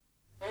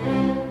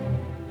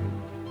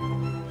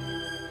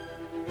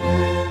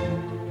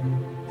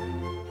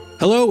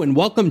Hello and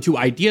welcome to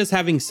Ideas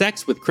Having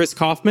Sex with Chris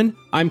Kaufman.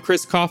 I'm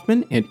Chris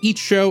Kaufman, and each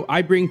show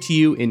I bring to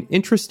you an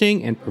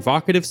interesting and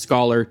provocative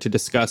scholar to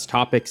discuss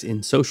topics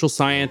in social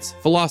science,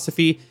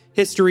 philosophy,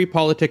 history,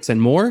 politics,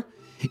 and more.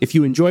 If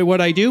you enjoy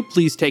what I do,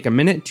 please take a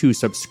minute to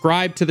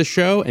subscribe to the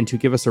show and to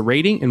give us a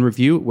rating and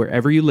review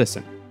wherever you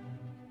listen.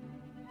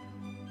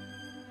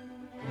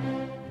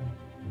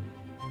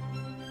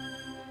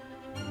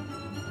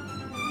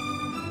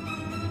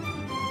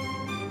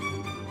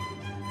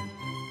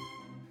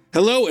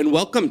 Hello and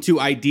welcome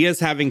to Ideas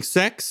Having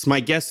Sex. My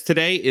guest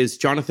today is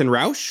Jonathan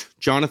Rauch.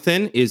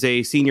 Jonathan is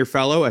a senior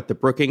fellow at the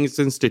Brookings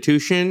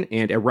Institution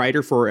and a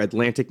writer for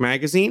Atlantic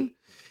Magazine.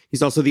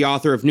 He's also the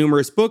author of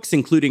numerous books,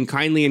 including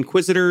Kindly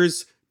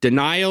Inquisitors,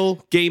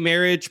 Denial, Gay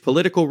Marriage,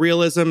 Political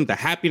Realism, The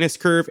Happiness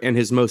Curve, and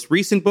his most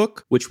recent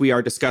book, which we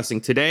are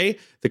discussing today,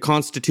 The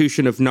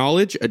Constitution of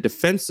Knowledge, A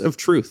Defense of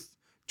Truth.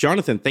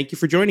 Jonathan, thank you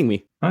for joining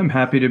me. I'm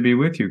happy to be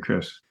with you,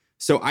 Chris.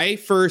 So I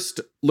first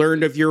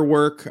learned of your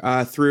work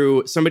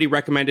through somebody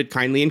recommended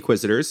Kindly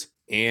Inquisitors,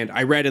 and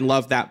I read and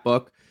loved that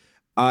book.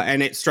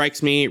 And it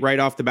strikes me right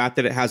off the bat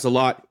that it has a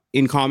lot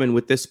in common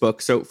with this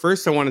book. So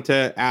first, I wanted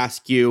to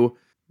ask you,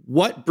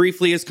 what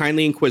briefly is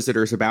Kindly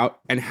Inquisitors about,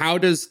 and how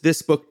does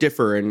this book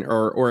differ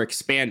or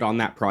expand on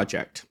that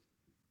project?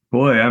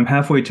 Boy, I'm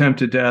halfway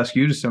tempted to ask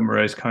you to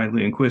summarize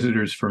Kindly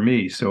Inquisitors for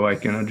me so I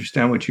can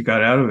understand what you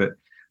got out of it.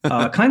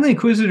 Kindly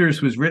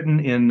Inquisitors was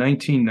written in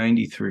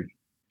 1993.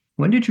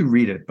 When did you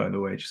read it, by the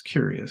way? Just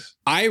curious.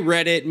 I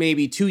read it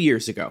maybe 2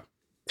 years ago.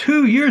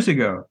 2 years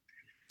ago.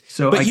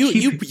 But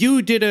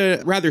you did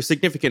a rather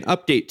significant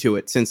update to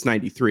it since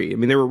 93. I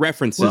mean, there were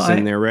references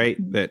in there, right?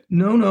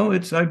 No.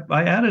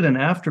 I added an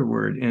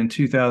afterword in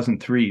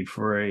 2013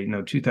 for a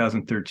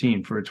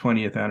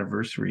 20th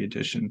anniversary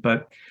edition.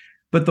 But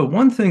the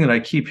one thing that I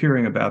keep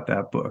hearing about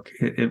that book,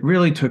 it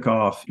really took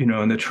off,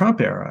 in the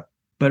Trump era.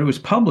 But it was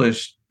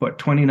published,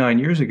 29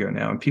 years ago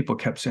now, and people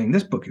kept saying,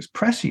 this book is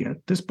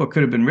prescient. This book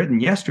could have been written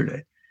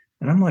yesterday.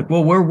 And I'm like,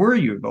 well, where were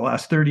you the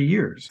last 30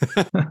 years?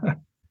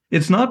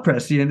 It's not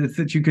prescient. It's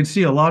that you could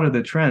see a lot of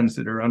the trends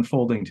that are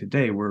unfolding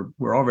today. We're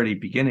already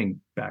beginning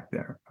back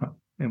there,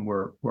 and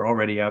we're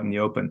already out in the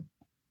open.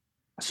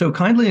 So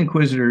Kindly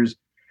Inquisitors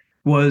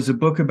was a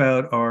book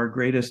about our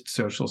greatest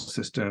social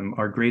system,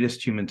 our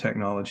greatest human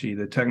technology,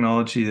 the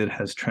technology that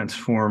has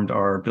transformed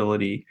our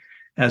ability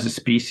as a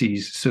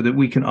species so that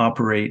we can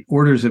operate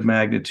orders of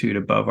magnitude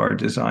above our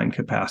design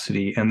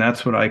capacity. And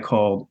that's what I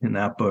called in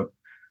that book,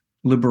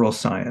 liberal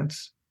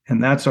science.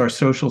 And that's our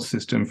social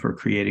system for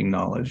creating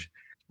knowledge.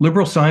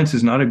 Liberal science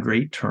is not a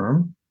great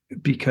term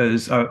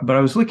but I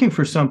was looking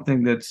for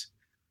something that's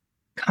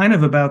kind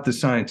of about the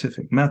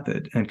scientific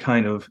method and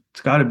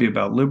it's got to be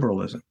about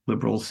liberalism,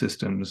 liberal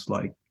systems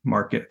like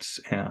markets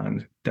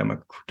and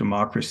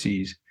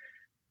democracies.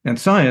 And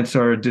science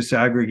are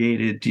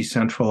disaggregated,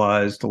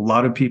 decentralized, a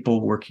lot of people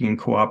working in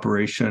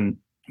cooperation,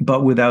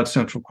 but without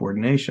central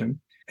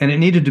coordination. And it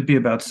needed to be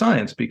about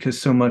science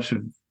because so much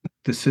of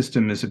the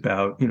system is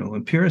about,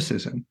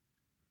 empiricism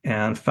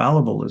and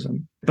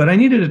fallibilism. But I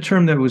needed a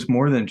term that was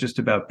more than just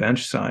about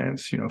bench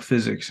science,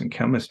 physics and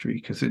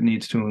chemistry, because it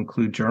needs to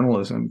include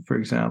journalism, for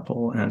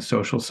example, and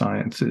social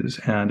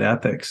sciences and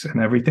ethics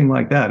and everything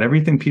like that,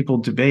 everything people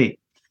debate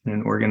in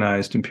an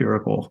organized,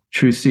 empirical,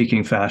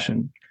 truth-seeking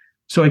fashion.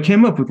 So I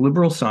came up with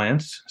liberal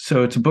science.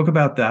 So it's a book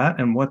about that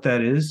and what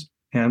that is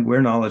and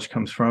where knowledge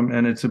comes from.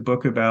 And it's a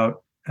book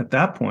about, at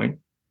that point,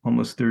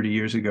 almost 30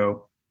 years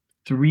ago,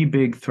 3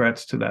 big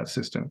threats to that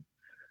system,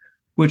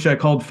 which I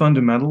called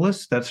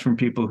fundamentalists. That's from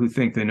people who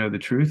think they know the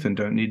truth and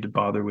don't need to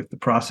bother with the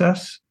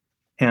process.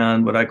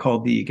 And what I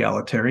called the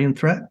egalitarian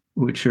threat,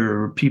 which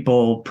are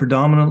people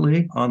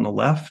predominantly on the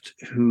left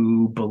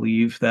who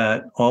believe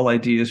that all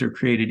ideas are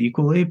created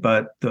equally,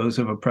 but those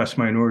of oppressed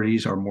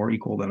minorities are more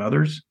equal than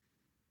others.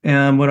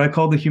 And what I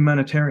call the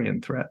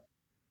humanitarian threat.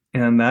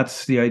 And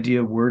that's the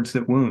idea of words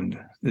that wound,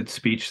 that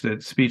speech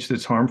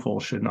that's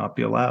harmful should not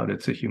be allowed.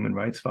 It's a human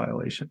rights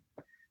violation.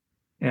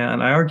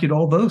 And I argued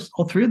all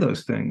 3 of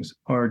those things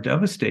are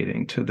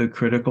devastating to the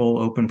critical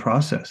open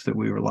process that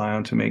we rely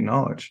on to make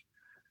knowledge,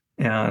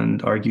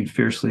 and argued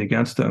fiercely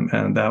against them.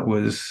 And that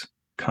was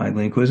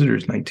Kindly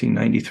Inquisitors,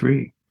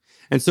 1993.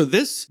 And so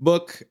this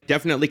book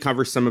definitely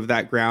covers some of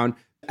that ground.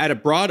 At a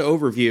broad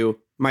overview,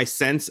 my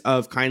sense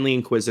of Kindly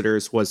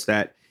Inquisitors was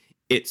that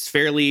it's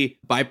fairly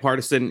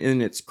bipartisan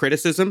in its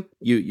criticism.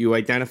 You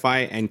identify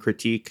and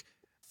critique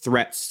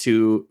threats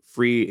to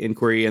free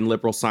inquiry and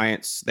liberal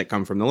science that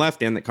come from the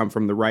left and that come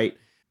from the right.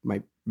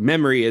 My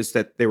memory is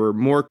that there were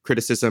more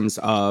criticisms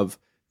of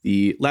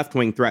the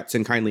left-wing threats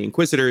in Kindly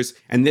Inquisitors,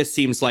 and this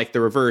seems like the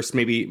reverse,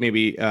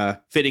 maybe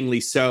fittingly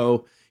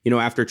so.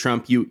 After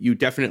Trump, you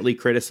definitely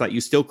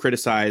still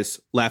criticize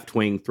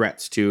left-wing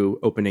threats to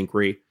open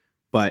inquiry,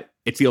 but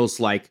it feels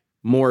like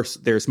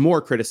there's more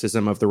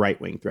criticism of the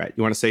right-wing threat.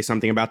 You want to say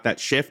something about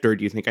that shift, or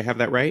do you think I have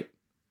that right?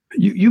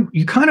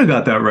 You kind of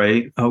got that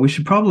right. We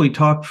should probably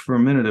talk for a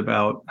minute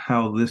about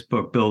how this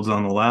book builds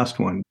on the last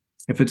one.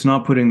 If it's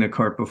not putting the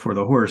cart before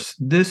the horse,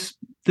 this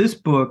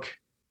book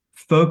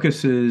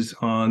focuses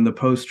on the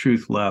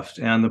post-truth left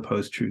and the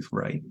post-truth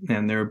right.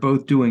 And they're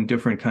both doing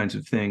different kinds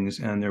of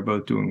things, and they're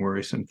both doing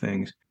worrisome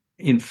things.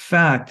 In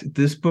fact,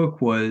 this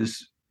book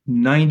was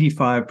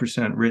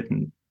 95%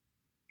 written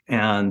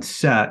and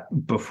set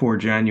before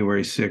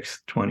January 6th,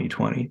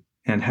 2020.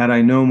 And had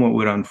I known what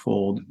would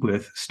unfold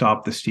with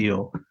Stop the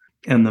Steal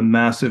and the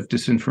massive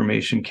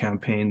disinformation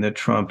campaign that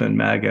Trump and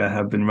MAGA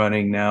have been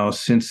running now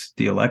since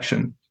the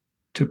election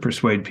to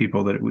persuade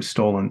people that it was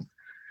stolen,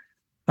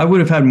 I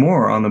would have had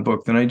more on the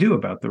book than I do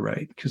about the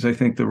right, because I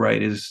think the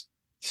right is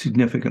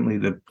significantly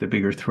the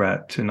bigger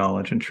threat to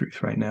knowledge and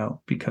truth right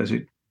now, because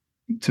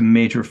it's a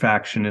major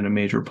faction in a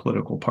major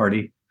political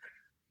party.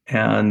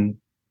 And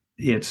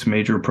its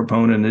major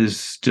proponent is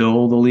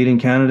still the leading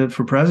candidate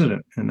for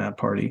president in that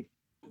party.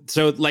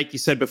 So like you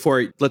said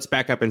before, let's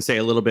back up and say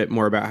a little bit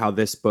more about how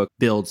this book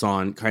builds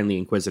on Kindly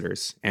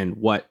Inquisitors and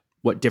what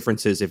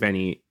differences, if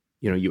any,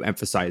 you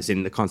emphasize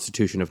in the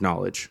Constitution of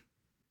Knowledge.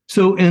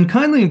 So in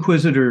Kindly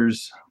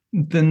Inquisitors,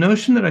 the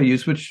notion that I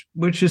use,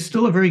 which is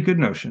still a very good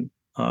notion,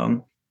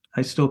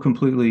 I still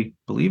completely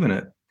believe in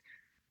it,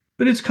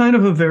 but it's kind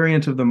of a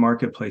variant of the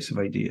marketplace of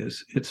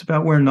ideas. It's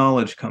about where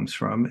knowledge comes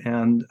from.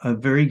 And a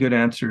very good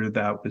answer to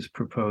that was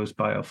proposed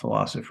by a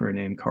philosopher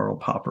named Karl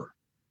Popper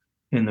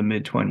in the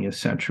mid-20th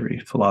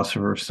century,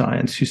 philosopher of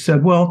science, who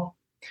said, well,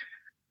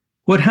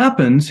 what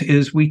happens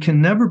is we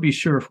can never be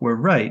sure if we're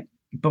right,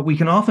 but we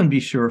can often be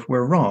sure if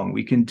we're wrong.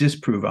 We can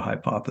disprove a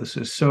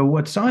hypothesis. So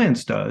what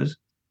science does,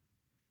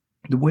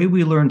 the way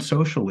we learn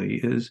socially,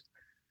 is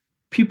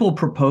people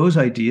propose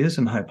ideas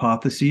and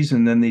hypotheses,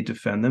 and then they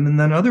defend them, and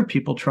then other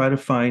people try to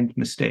find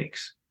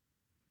mistakes.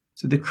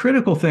 So the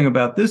critical thing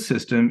about this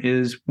system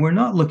is we're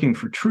not looking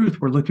for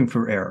truth, we're looking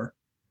for error.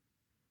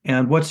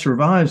 And what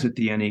survives at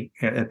the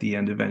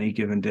end of any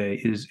given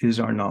day is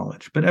our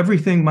knowledge. But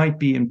everything might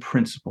be in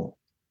principle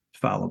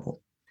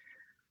fallible.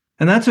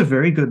 And that's a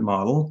very good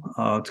model.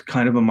 It's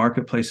kind of a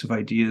marketplace of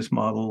ideas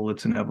model.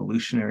 It's an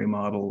evolutionary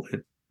model.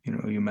 You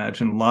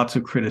imagine lots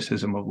of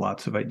criticism of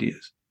lots of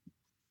ideas.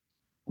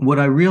 What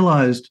I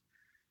realized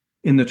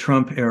in the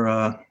Trump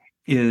era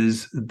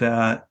is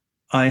that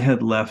I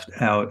had left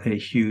out a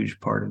huge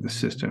part of the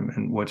system,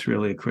 and what's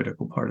really a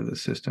critical part of the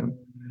system.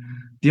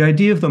 The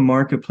idea of the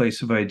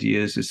marketplace of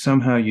ideas is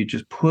somehow you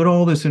just put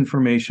all this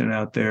information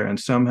out there and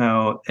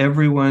somehow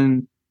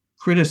everyone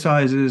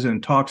criticizes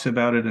and talks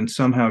about it and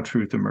somehow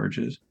truth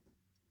emerges.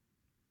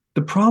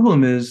 The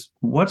problem is,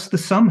 what's the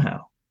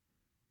somehow?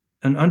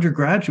 An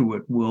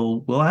undergraduate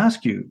will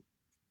ask you,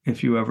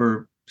 if you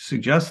ever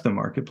suggest the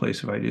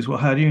marketplace of ideas, well,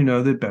 how do you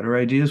know that better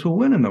ideas will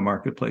win in the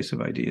marketplace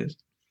of ideas?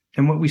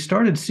 And what we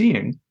started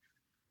seeing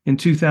in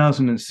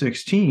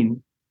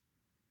 2016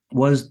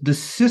 was the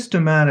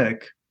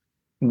systematic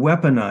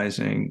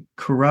weaponizing,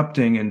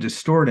 corrupting, and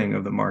distorting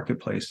of the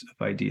marketplace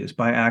of ideas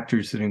by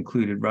actors that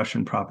included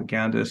Russian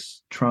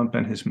propagandists, Trump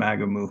and his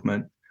MAGA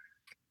movement.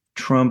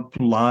 Trump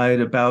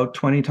lied about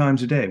 20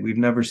 times a day. We've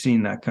never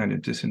seen that kind of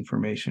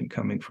disinformation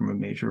coming from a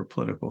major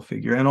political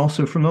figure, and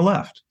also from the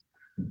left,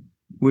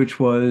 which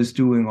was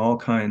doing all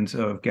kinds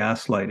of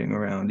gaslighting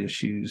around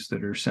issues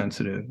that are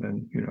sensitive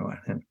and,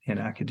 in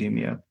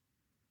academia.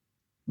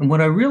 And what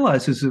I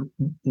realized is that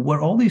what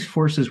all these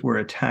forces were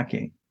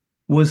attacking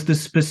was the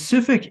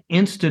specific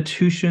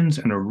institutions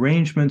and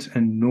arrangements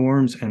and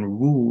norms and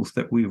rules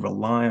that we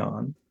rely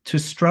on to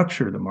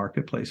structure the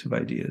marketplace of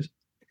ideas.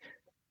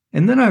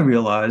 And then I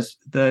realized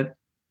that,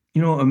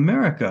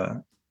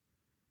 America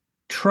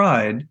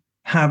tried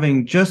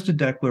having just a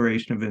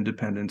Declaration of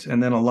Independence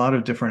and then a lot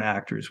of different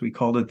actors. We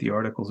called it the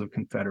Articles of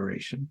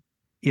Confederation.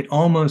 It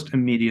almost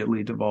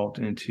immediately devolved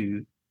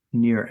into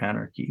near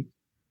anarchy.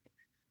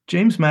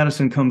 James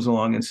Madison comes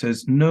along and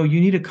says, no, you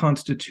need a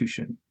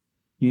constitution.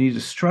 You need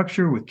a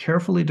structure with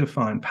carefully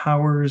defined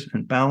powers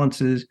and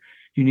balances.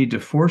 You need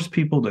to force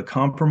people to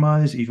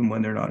compromise even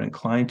when they're not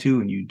inclined to.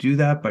 And you do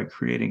that by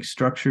creating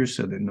structures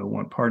so that no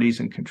one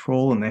party's in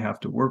control and they have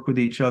to work with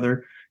each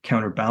other,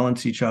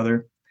 counterbalance each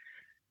other.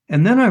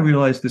 And then I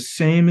realized the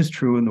same is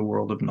true in the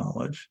world of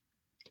knowledge.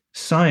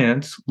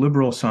 Science,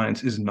 liberal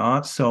science, is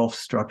not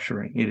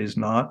self-structuring. It is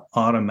not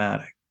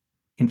automatic.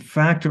 In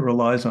fact, it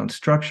relies on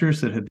structures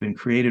that have been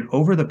created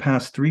over the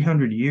past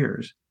 300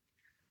 years.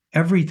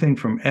 Everything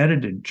from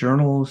edited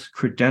journals,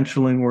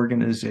 credentialing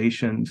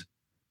organizations,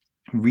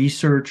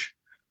 research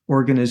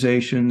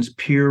organizations,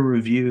 peer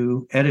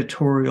review,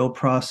 editorial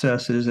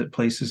processes at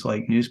places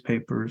like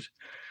newspapers,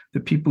 the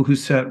people who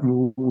set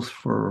rules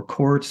for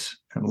courts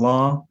and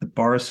law, the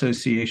bar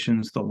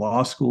associations, the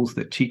law schools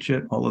that teach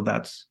it, all of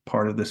that's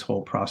part of this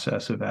whole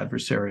process of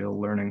adversarial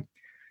learning.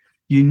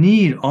 You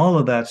need all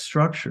of that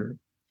structure.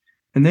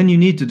 And then you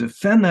need to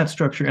defend that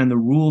structure and the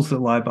rules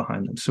that lie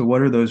behind them. So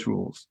what are those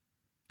rules?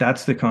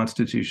 That's the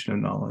Constitution of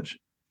Knowledge.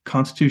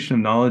 Constitution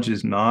of Knowledge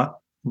is not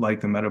like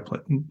the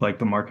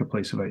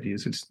marketplace of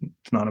ideas. It's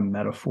not a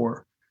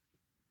metaphor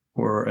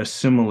or a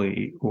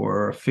simile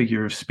or a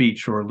figure of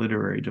speech or a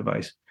literary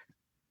device.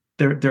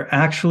 There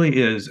actually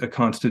is a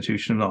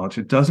Constitution of Knowledge.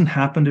 It doesn't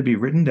happen to be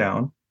written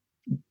down.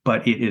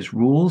 But it is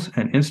rules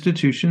and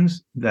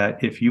institutions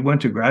that if you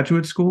went to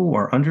graduate school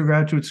or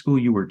undergraduate school,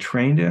 you were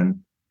trained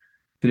in,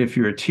 that if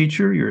you're a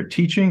teacher, you're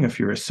teaching, if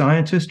you're a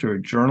scientist or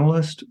a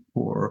journalist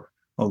or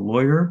a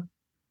lawyer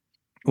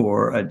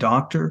or a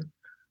doctor,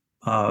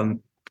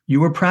 you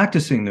were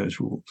practicing those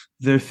rules.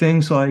 They're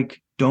things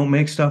like don't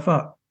make stuff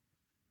up.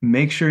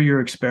 Make sure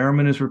your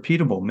experiment is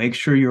repeatable. Make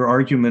sure your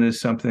argument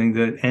is something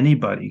that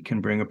anybody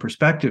can bring a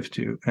perspective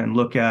to and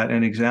look at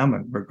and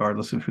examine,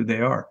 regardless of who they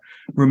are.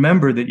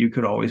 Remember that you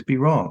could always be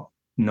wrong.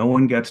 No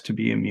one gets to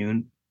be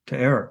immune to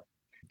error.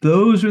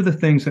 Those are the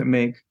things that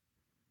make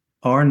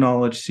our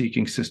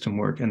knowledge-seeking system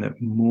work and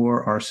that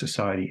moor our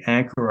society,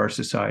 anchor our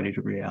society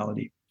to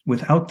reality.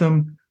 Without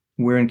them,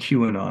 we're in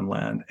QAnon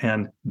land,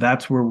 and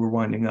that's where we're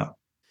winding up.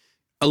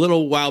 A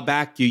little while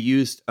back, you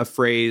used a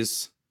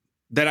phrase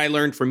that I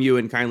learned from you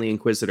in Kindly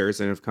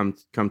Inquisitors and have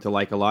come to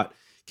like a lot.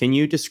 Can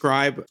you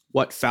describe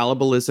what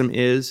fallibilism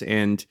is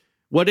and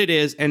what it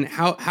is and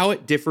how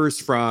it differs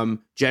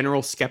from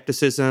general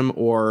skepticism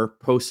or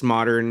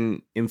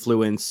postmodern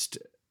influenced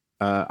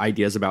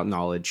ideas about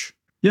knowledge?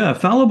 Yeah,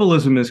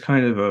 fallibilism is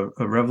kind of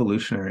a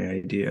revolutionary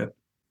idea.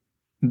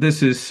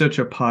 This is such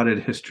a potted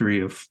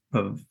history of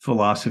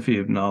philosophy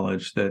of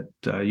knowledge that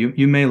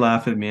you may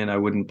laugh at me and I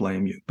wouldn't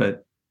blame you,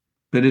 but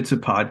it's a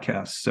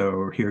podcast,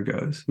 so here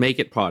goes. Make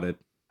it potted.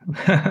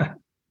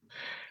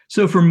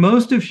 So for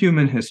most of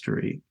human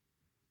history,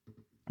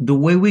 the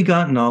way we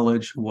got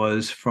knowledge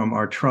was from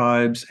our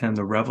tribes and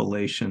the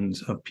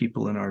revelations of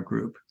people in our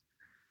group.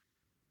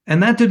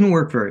 And that didn't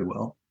work very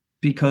well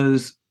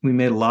because we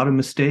made a lot of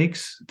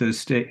mistakes.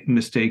 Those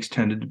mistakes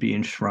tended to be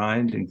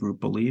enshrined in group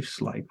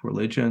beliefs like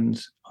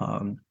religions,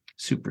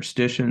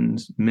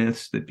 superstitions,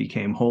 myths that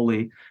became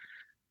holy.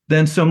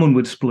 Then someone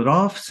would split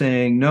off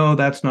saying, no,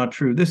 that's not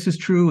true. This is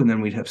true. And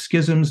then we'd have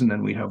schisms and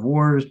then we'd have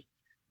wars.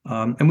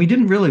 And we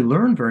didn't really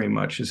learn very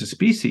much as a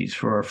species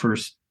for our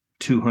first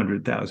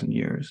 200,000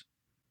 years.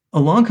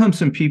 Along come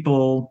some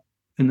people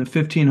in the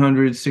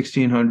 1500s,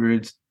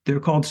 1600s, they're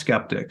called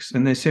skeptics.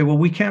 And they say, well,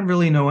 we can't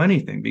really know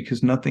anything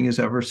because nothing is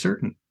ever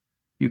certain.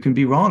 You can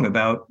be wrong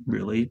about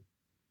really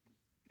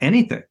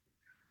anything.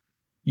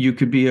 You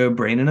could be a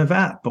brain in a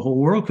vat. The whole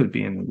world could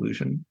be an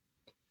illusion.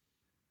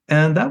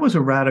 And that was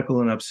a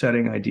radical and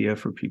upsetting idea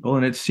for people.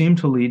 And it seemed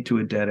to lead to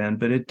a dead end,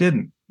 but it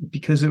didn't,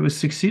 because it was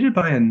succeeded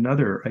by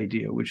another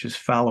idea, which is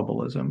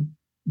fallibilism,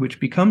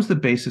 which becomes the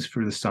basis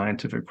for the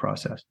scientific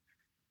process.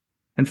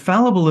 And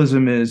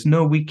fallibilism is,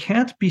 no, we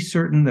can't be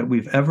certain that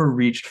we've ever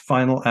reached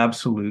final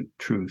absolute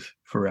truth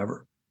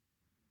forever.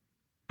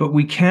 But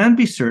we can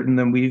be certain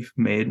that we've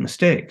made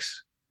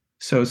mistakes.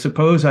 So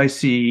suppose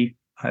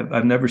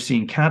I've never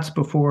seen cats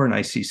before, and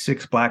I see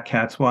 6 black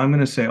cats. Well, I'm going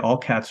to say all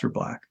cats are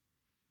black.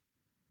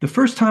 The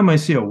first time I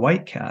see a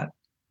white cat,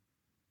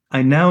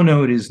 I now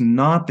know it is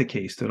not the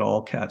case that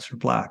all cats are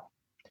black.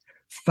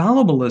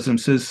 Fallibilism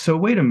says, so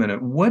wait a minute,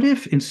 what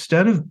if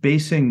instead of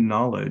basing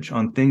knowledge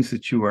on things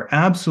that you are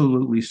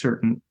absolutely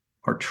certain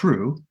are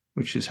true,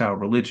 which is how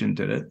religion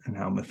did it and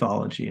how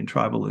mythology and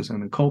tribalism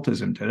and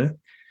cultism did it,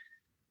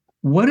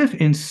 what if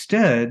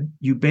instead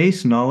you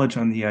base knowledge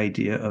on the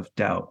idea of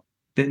doubt,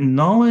 that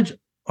knowledge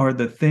are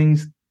the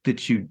things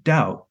that you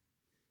doubt,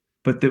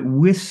 but that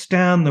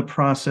withstand the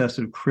process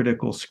of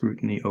critical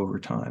scrutiny over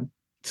time.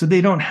 So they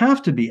don't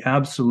have to be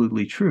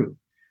absolutely true,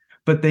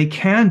 but they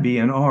can be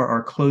and are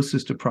our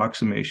closest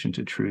approximation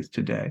to truth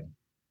today.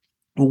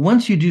 Well,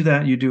 once you do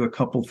that, you do a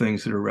couple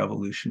things that are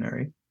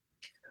revolutionary.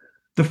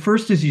 The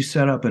first is you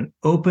set up an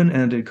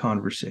open-ended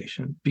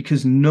conversation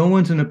because no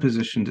one's in a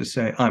position to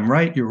say, I'm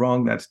right, you're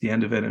wrong, that's the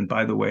end of it. And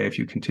by the way, if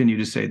you continue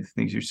to say the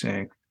things you're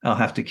saying, I'll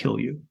have to kill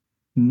you.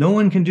 No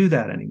one can do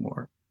that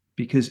anymore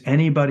because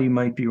anybody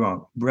might be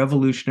wrong.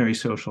 Revolutionary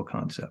social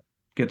concept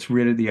gets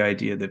rid of the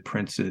idea that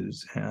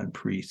princes and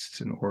priests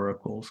and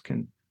oracles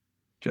can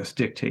just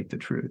dictate the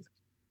truth.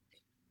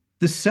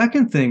 The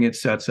second thing it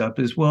sets up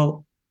is,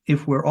 well,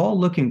 if we're all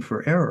looking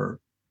for error,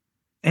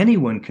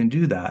 anyone can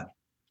do that.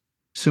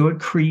 So it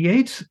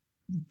creates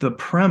the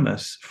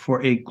premise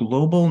for a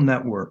global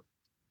network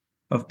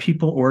of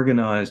people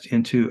organized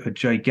into a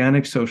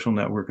gigantic social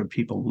network of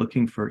people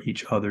looking for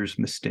each other's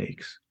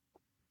mistakes.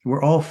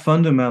 We're all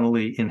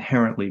fundamentally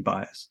inherently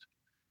biased.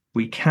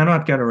 We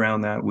cannot get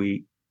around that.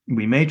 We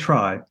may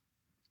try,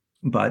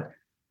 but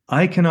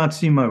I cannot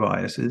see my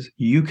biases.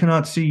 You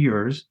cannot see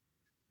yours,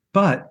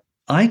 but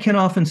I can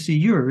often see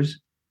yours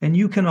and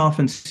you can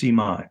often see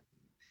mine.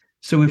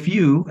 So if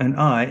you and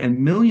I and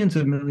millions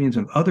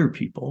of other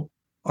people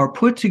are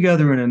put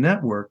together in a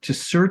network to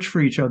search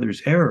for each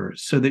other's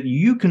errors so that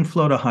you can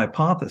float a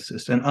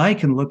hypothesis and I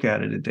can look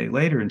at it a day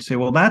later and say,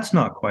 well, that's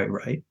not quite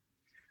right.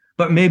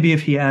 But maybe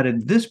if he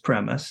added this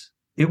premise,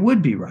 it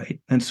would be right.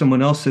 And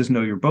someone else says,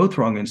 no, you're both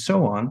wrong, and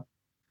so on.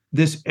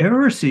 This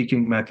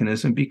error-seeking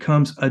mechanism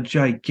becomes a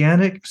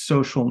gigantic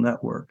social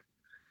network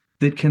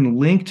that can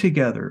link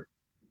together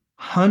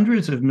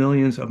hundreds of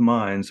millions of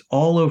minds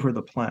all over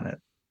the planet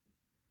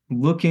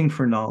looking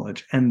for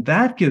knowledge. And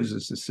that gives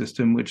us a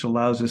system which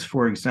allows us,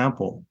 for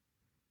example,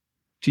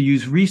 to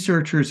use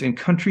researchers in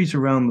countries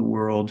around the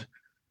world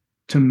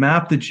to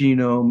map the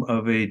genome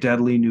of a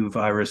deadly new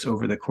virus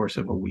over the course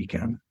of a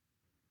weekend.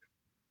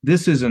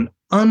 This is an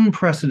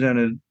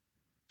unprecedented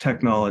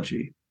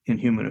technology in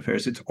human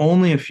affairs. It's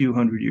only a few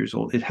hundred years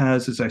old. It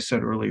has, as I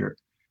said earlier,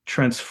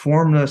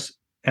 transformed us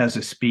as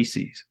a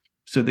species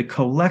so that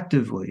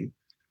collectively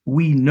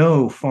we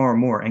know far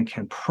more and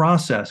can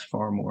process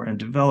far more and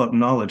develop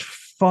knowledge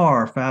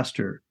far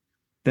faster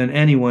than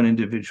any one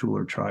individual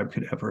or tribe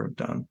could ever have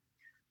done.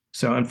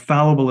 So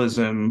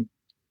infallibilism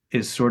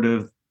is sort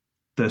of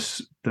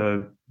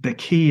the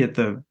key at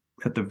the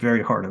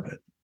very heart of it.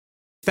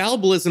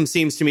 Fallibilism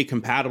seems to me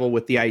compatible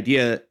with the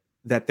idea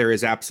that there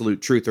is absolute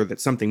truth or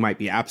that something might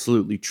be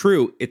absolutely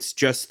true. It's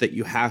just that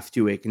you have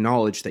to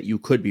acknowledge that you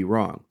could be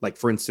wrong. Like,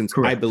 for instance,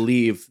 correct. I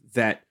believe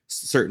that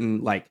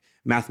certain like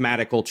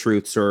mathematical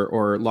truths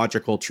or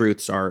logical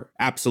truths are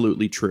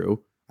absolutely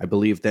true. I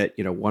believe that,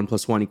 1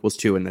 + 1 =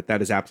 2 and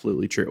that is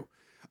absolutely true.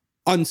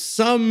 On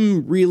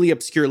some really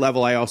obscure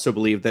level, I also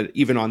believe that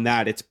even on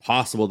that, it's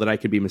possible that I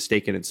could be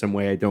mistaken in some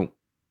way.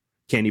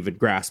 Can't even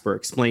grasp or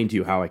explain to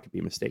you how I could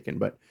be mistaken.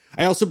 But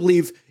I also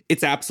believe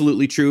it's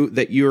absolutely true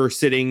that you're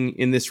sitting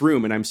in this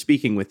room and I'm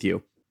speaking with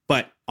you.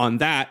 But on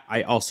that,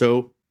 I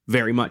also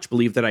very much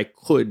believe that I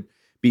could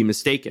be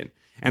mistaken.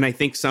 And I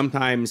think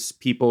sometimes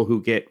people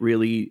who get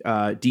really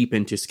deep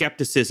into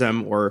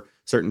skepticism or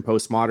certain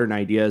postmodern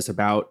ideas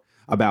about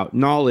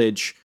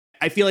knowledge,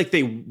 I feel like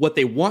what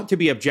they want to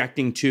be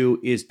objecting to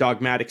is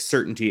dogmatic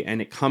certainty,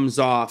 and it comes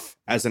off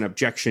as an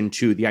objection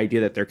to the idea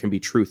that there can be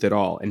truth at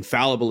all. And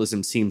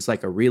fallibilism seems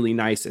like a really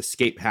nice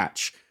escape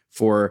hatch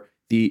for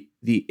the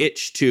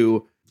itch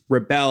to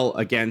rebel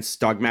against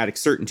dogmatic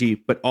certainty,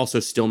 but also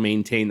still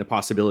maintain the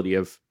possibility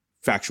of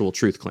factual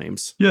truth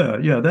claims.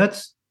 Yeah,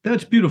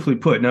 that's beautifully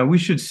put. Now, we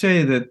should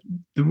say that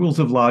the rules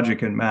of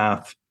logic and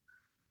math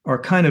are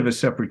kind of a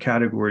separate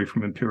category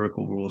from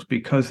empirical rules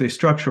because they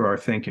structure our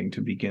thinking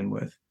to begin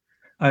with.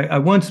 I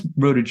once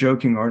wrote a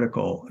joking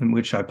article in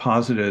which I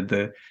posited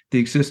the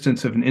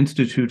existence of an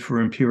Institute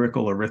for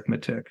Empirical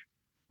Arithmetic,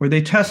 where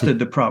they tested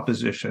the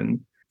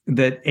proposition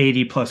that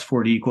 80 +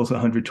 40 =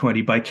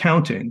 120 by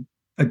counting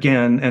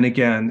again and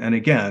again and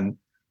again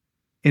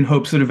in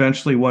hopes that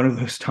eventually one of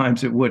those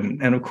times it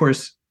wouldn't. And of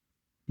course,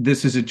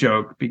 this is a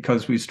joke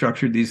because we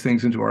structured these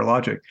things into our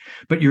logic.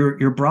 But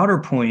your broader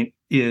point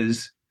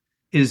is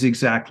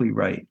exactly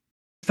right.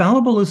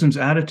 Fallibilism's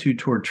attitude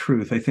toward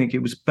truth, I think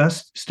it was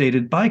best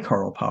stated by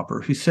Karl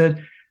Popper, who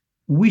said,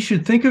 we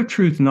should think of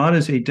truth not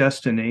as a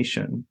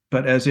destination,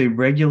 but as a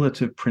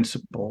regulative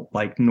principle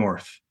like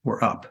north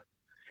or up.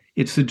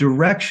 It's the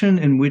direction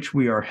in which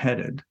we are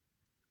headed.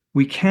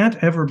 We can't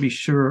ever be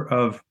sure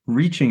of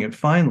reaching it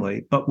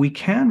finally, but we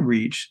can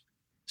reach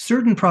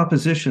certain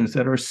propositions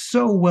that are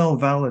so well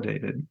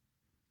validated,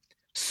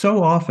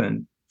 so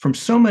often from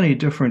so many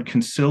different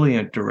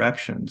conciliant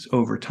directions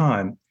over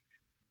time,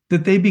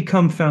 that they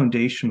become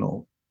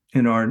foundational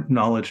in our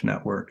knowledge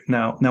network.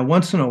 Now,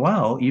 once in a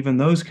while, even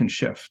those can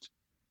shift.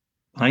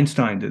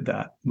 Einstein did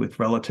that with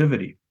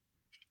relativity.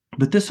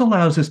 But this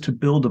allows us to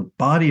build a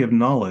body of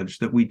knowledge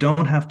that we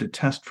don't have to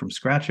test from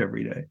scratch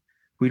every day.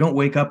 We don't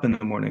wake up in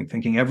the morning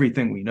thinking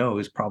everything we know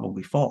is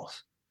probably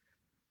false.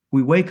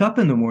 We wake up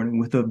in the morning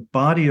with a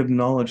body of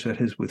knowledge that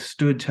has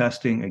withstood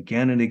testing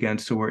again and again,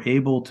 so we're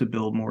able to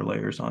build more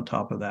layers on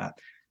top of that.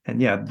 And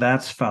yeah,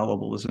 that's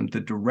fallibilism. The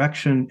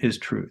direction is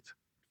truth.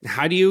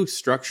 How do you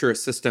structure a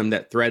system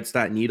that threads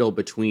that needle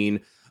between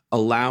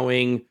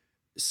allowing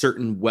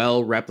certain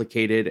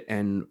well-replicated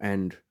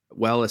and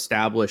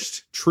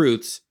well-established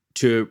truths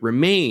to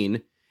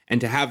remain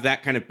and to have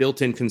that kind of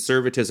built-in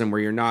conservatism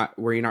where you're not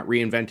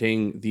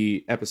reinventing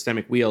the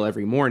epistemic wheel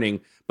every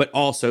morning, but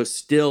also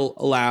still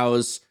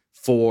allows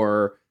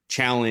for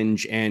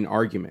challenge and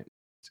argument?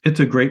 It's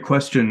a great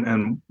question.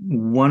 And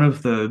one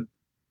of the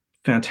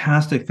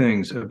fantastic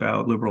things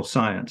about liberal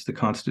science, the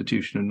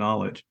constitution of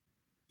knowledge,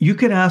 you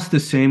could ask the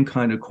same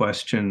kind of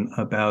question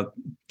about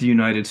the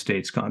United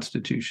States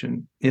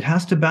Constitution. It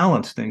has to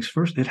balance things.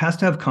 First, it has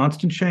to have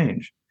constant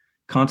change,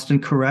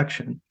 constant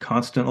correction,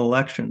 constant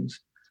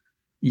elections.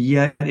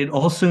 Yet it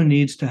also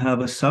needs to have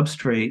a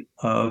substrate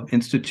of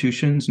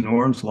institutions,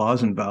 norms,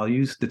 laws, and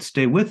values that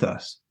stay with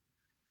us.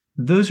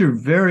 Those are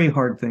very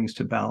hard things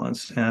to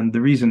balance. And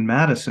the reason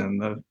Madison,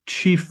 the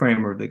chief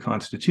framer of the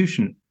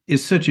Constitution,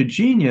 is such a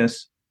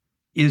genius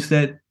is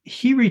that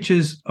he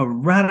reaches a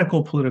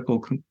radical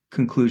political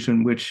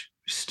conclusion, which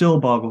still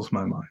boggles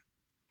my mind.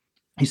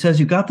 He says,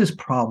 you got this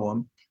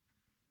problem.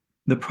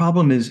 The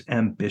problem is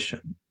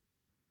ambition.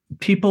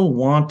 People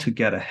want to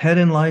get ahead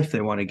in life.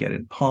 They want to get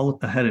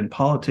ahead in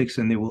politics,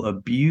 and they will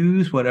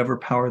abuse whatever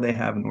power they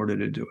have in order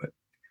to do it.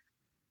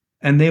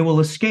 And they will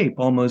escape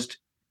almost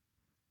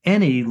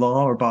any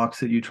law or box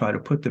that you try to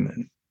put them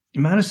in.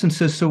 Madison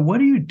says, so what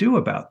do you do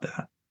about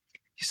that?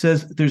 He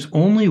says, there's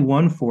only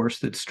one force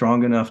that's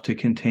strong enough to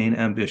contain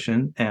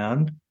ambition.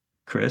 And,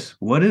 Chris,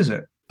 what is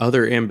it?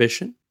 Other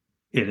ambition?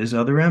 It is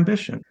other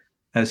ambition.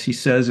 As he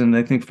says in,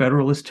 I think,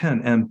 Federalist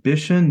 10,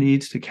 ambition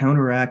needs to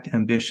counteract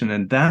ambition.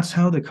 And that's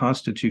how the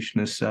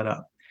Constitution is set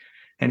up.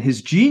 And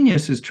his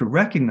genius is to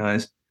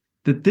recognize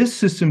that this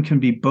system can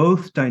be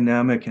both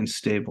dynamic and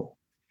stable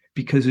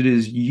because it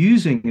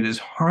is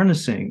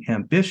harnessing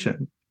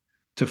ambition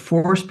to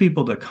force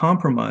people to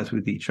compromise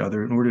with each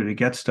other in order to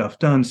get stuff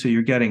done. So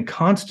you're getting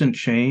constant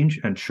change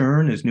and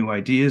churn as new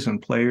ideas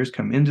and players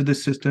come into the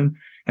system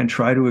and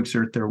try to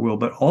exert their will,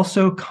 but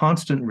also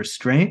constant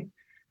restraint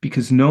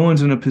because no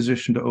one's in a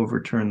position to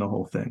overturn the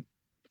whole thing.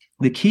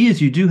 The key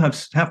is you do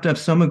have to have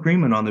some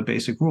agreement on the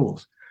basic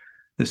rules.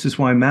 This is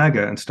why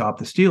MAGA and Stop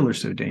the Steal are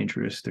so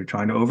dangerous. They're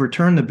trying to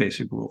overturn the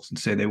basic rules and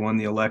say they won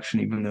the election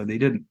even though they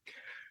didn't.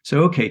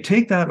 So, okay,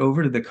 take that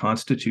over to the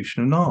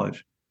constitution of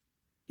knowledge.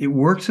 It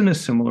works in a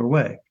similar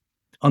way.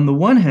 On the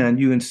one hand,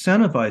 you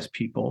incentivize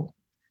people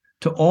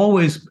to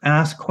always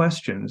ask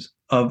questions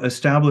of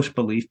established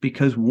belief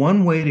because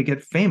one way to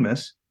get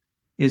famous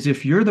is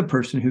if you're the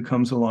person who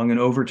comes along and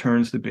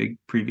overturns the big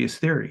previous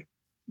theory.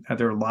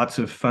 There are lots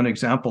of fun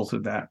examples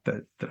of that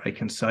I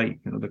can cite.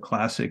 The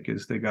classic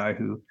is the guy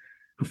who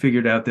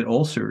figured out that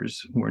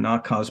ulcers were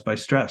not caused by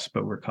stress,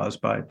 but were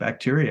caused by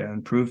bacteria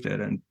and proved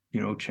it and,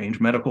 changed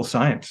medical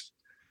science.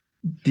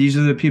 These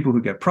are the people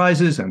who get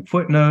prizes and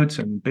footnotes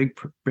and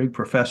big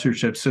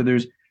professorships. So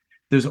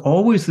there's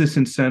always this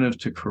incentive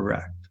to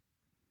correct.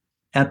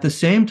 At the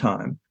same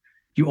time,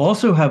 you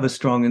also have a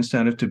strong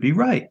incentive to be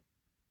right.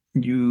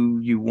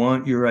 You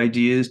want your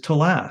ideas to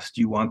last.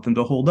 You want them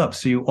to hold up.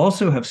 So you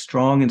also have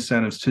strong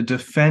incentives to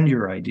defend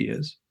your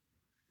ideas,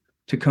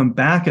 to come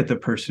back at the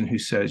person who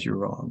says you're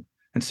wrong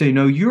and say,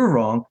 no, you're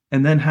wrong,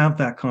 and then have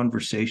that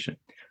conversation.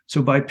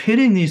 So by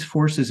pitting these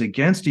forces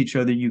against each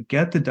other, you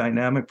get the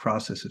dynamic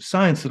process of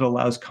science that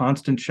allows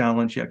constant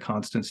challenge, yet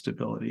constant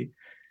stability.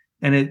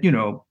 And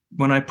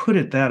when I put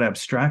it that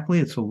abstractly,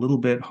 it's a little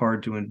bit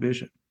hard to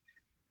envision.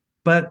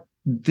 But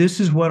this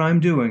is what I'm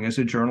doing as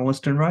a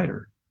journalist and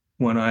writer.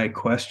 When I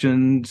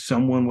question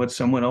what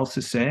someone else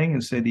is saying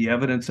and say the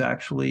evidence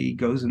actually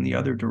goes in the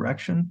other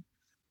direction.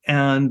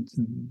 And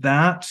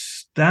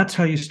that's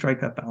how you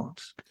strike that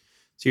balance.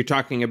 So you're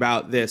talking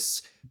about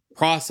this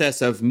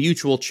process of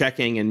mutual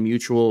checking and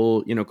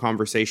mutual,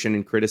 conversation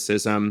and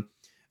criticism,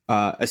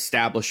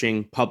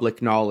 establishing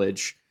public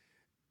knowledge.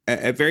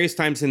 At various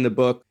times in the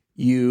book,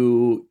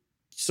 you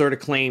sort of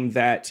claim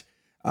that,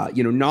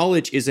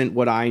 knowledge isn't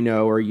what I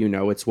know or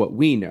it's what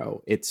we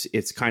know.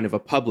 It's kind of a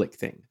public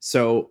thing.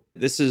 So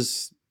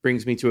this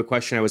brings me to a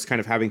question I was kind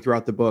of having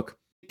throughout the book.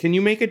 Can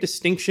you make a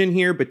distinction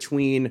here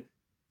between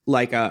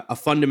like a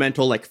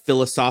fundamental, like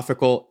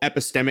philosophical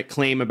epistemic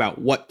claim about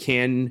what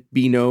can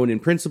be known in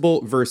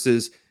principle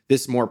versus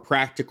this more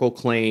practical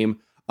claim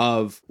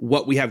of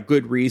what we have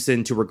good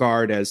reason to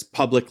regard as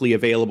publicly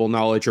available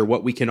knowledge or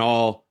what we can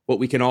all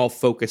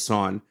focus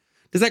on?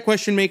 Does that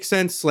question make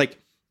sense? Like,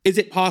 is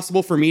it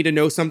possible for me to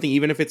know something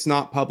even if it's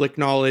not public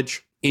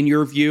knowledge in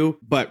your view,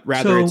 but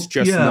rather it's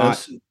just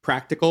not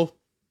practical?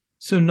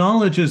 So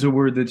knowledge is a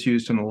word that's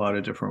used in a lot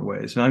of different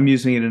ways. And I'm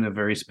using it in a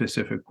very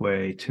specific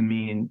way to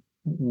mean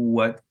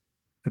what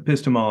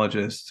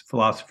epistemologists,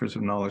 philosophers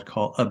of knowledge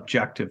call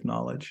objective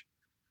knowledge.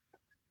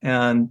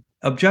 And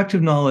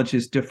objective knowledge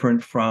is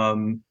different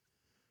from,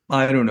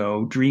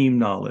 dream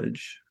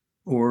knowledge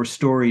or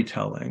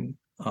storytelling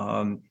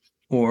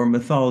or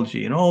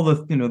mythology and all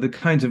the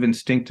kinds of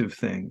instinctive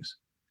things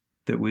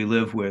that we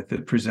live with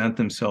that present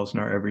themselves in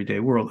our everyday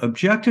world.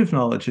 Objective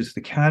knowledge is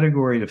the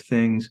category of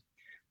things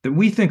that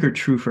we think are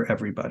true for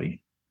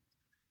everybody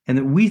and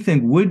that we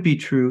think would be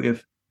true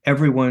if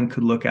everyone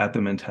could look at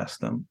them and test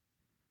them,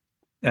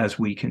 as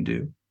we can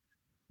do.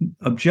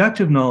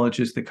 Objective knowledge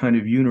is the kind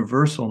of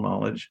universal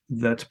knowledge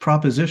that's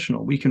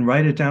propositional. We can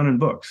write it down in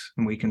books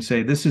and we can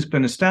say this has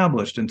been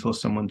established until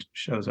someone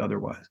shows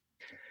otherwise.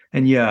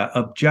 And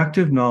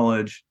objective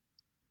knowledge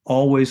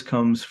always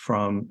comes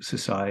from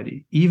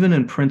society. Even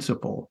in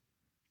principle,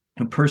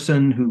 a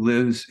person who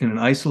lives in an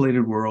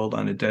isolated world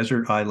on a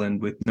desert island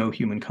with no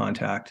human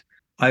contact,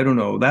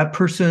 that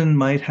person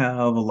might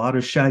have a lot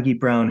of shaggy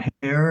brown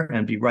hair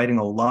and be writing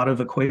a lot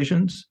of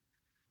equations.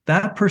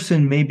 That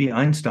person may be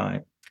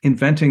Einstein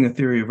inventing a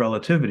theory of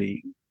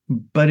relativity,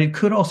 but it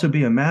could also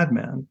be a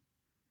madman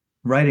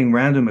writing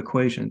random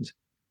equations.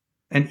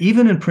 And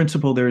even in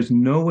principle, there is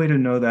no way to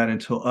know that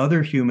until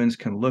other humans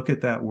can look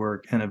at that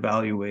work and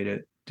evaluate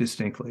it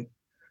distinctly.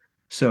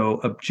 So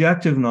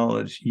objective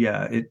knowledge,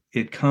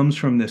 it comes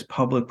from this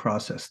public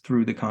process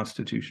through the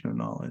constitution of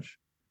knowledge.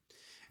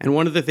 And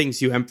one of the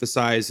things you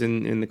emphasize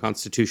in the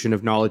Constitution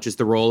of Knowledge is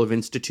the role of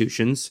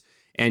institutions.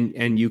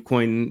 And you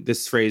coined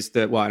this phrase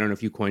I don't know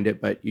if you coined it,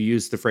 but you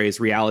used the phrase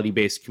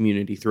reality-based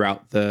community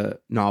throughout the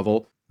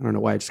novel. I don't know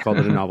why I just called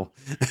it a novel.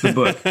 The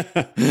book.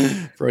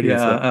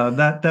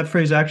 That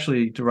phrase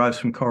actually derives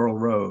from Karl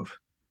Rove.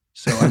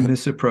 So I'm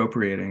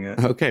misappropriating it.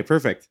 Okay,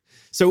 perfect.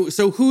 So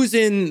who's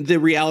in the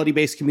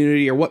reality-based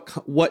community, or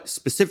what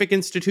specific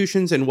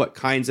institutions and what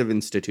kinds of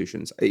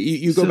institutions?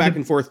 You go back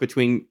and forth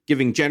between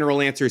giving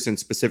general answers and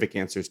specific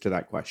answers to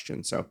that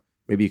question. So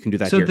maybe you can do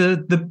that here. So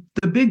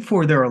the big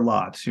four, there are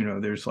lots.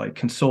 There's like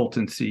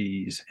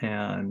consultancies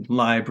and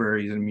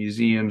libraries and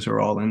museums are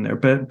all in there.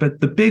 But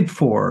the big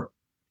four,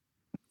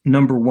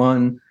 number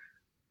one,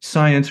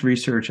 science,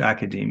 research,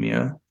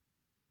 academia.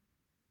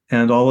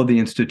 and all of the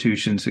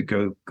institutions that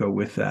go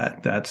with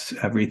that. That's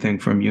everything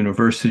from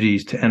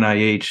universities to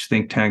NIH,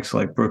 think tanks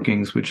like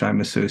Brookings, which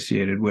I'm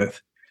associated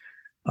with,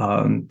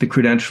 the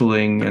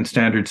credentialing and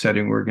standard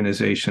setting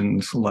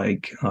organizations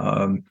like,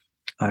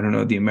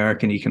 the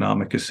American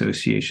Economic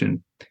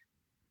Association,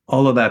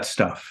 all of that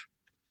stuff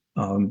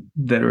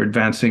that are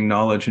advancing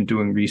knowledge and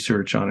doing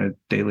research on a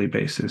daily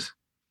basis.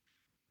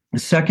 The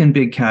second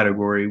big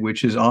category,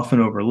 which is often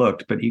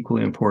overlooked but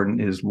equally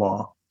important, is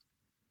law.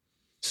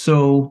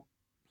 So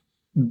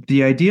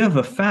the idea of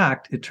a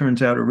fact, it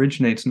turns out,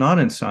 originates not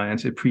in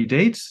science. It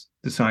predates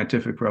the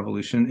scientific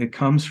revolution. It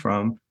comes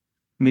from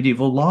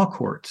medieval law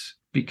courts,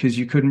 because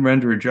you couldn't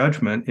render a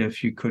judgment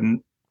if you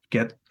couldn't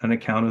get an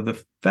account of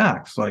the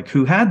facts, like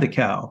who had the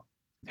cow,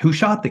 who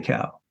shot the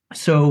cow.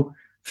 So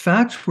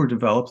facts were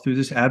developed through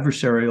this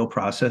adversarial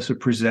process of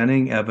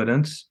presenting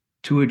evidence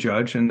to a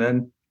judge and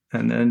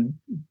then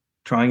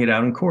trying it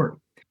out in court.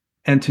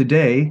 And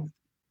today,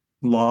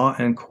 law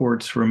and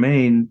courts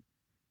remain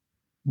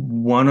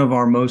one of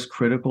our most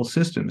critical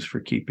systems for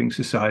keeping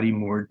society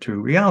moored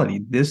to reality.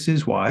 This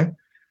is why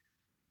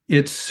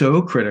it's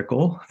so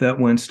critical that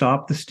when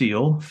Stop the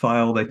Steal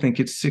filed, I think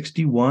it's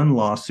 61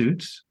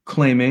 lawsuits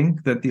claiming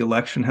that the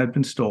election had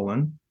been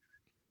stolen,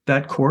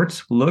 that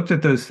courts looked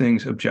at those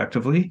things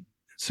objectively,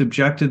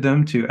 subjected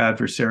them to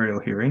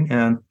adversarial hearing,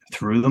 and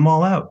threw them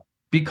all out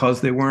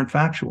because they weren't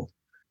factual.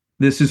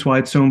 This is why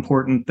it's so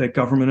important that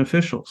government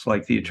officials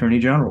like the Attorney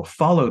General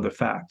follow the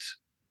facts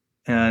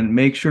and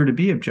make sure to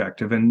be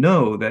objective and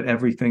know that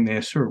everything they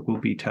assert will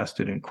be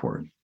tested in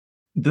court.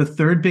 The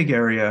third big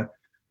area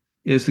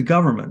is the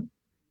government,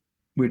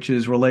 which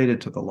is related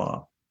to the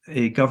law.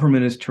 A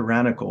government is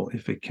tyrannical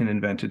if it can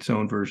invent its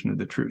own version of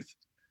the truth.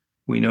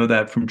 We know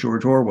that from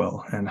George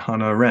Orwell and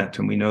Hannah Arendt,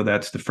 and we know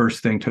that's the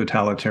first thing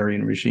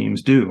totalitarian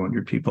regimes do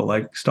under people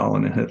like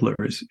Stalin and Hitler,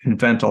 is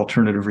invent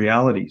alternative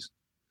realities,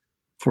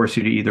 force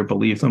you to either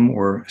believe them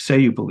or say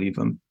you believe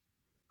them.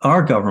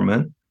 Our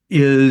government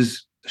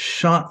is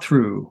shot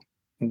through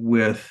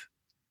with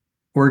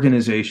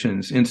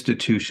organizations,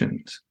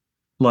 institutions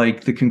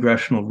like the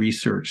Congressional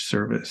Research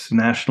Service,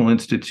 National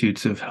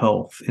Institutes of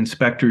Health,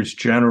 inspectors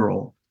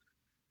general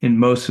in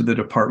most of the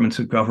departments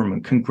of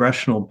government,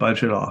 Congressional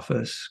Budget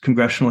Office,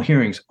 congressional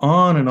hearings,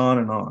 on and on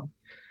and on.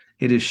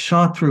 It is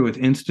shot through with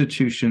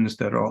institutions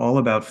that are all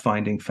about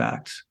finding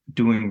facts,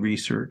 doing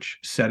research,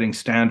 setting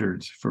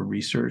standards for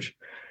research.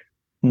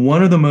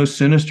 One of the most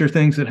sinister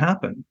things that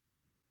happened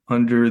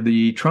under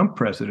the Trump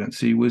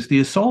presidency was the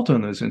assault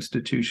on those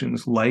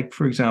institutions, like,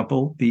 for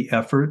example, the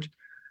effort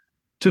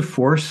to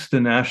force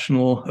the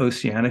National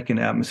Oceanic and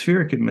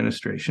Atmospheric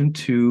Administration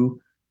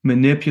to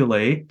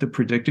manipulate the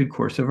predicted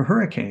course of a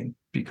hurricane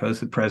because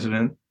the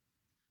president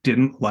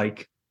didn't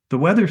like the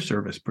Weather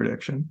Service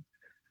prediction.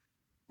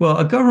 Well,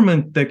 a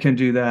government that can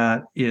do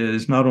that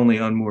is not only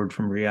unmoored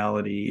from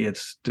reality,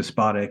 it's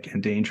despotic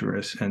and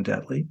dangerous and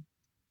deadly.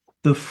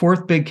 The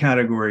fourth big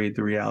category,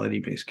 the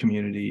reality-based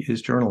community,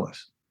 is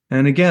journalists.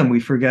 And again,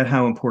 we forget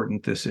how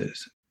important this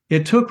is.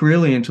 It took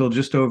really until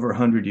just over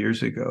 100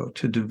 years ago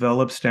to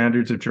develop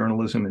standards of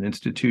journalism and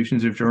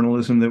institutions of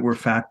journalism that were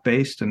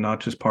fact-based and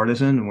not just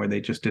partisan, and where they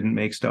just didn't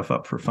make stuff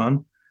up for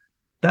fun.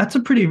 That's a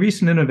pretty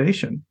recent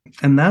innovation.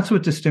 And that's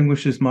what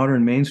distinguishes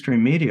modern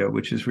mainstream media,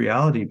 which is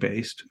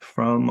reality-based,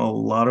 from a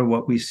lot of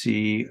what we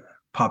see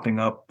popping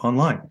up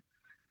online.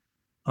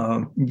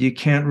 You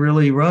can't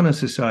really run a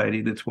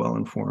society that's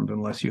well-informed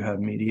unless you have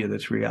media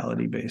that's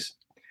reality-based.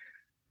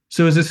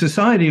 So as a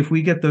society, if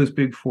we get those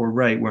big four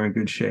right, we're in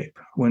good shape.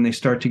 When they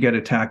start to get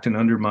attacked and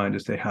undermined,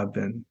 as they have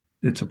been,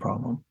 it's a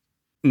problem.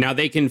 Now,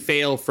 they can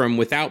fail from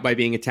without by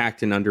being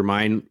attacked and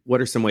undermined. What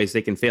are some ways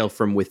they can fail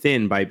from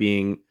within by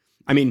being,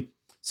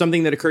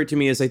 something that occurred to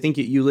me is I think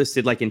you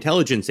listed like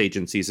intelligence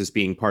agencies as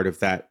being part of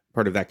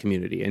that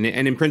community. And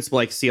in principle,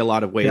 I see a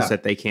lot of ways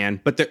that they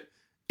can. But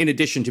in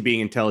addition to being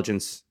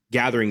intelligence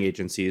gathering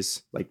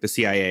agencies, like the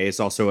CIA is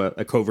also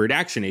a covert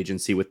action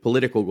agency with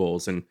political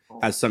goals and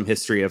has some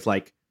history of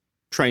like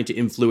trying to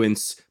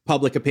influence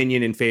public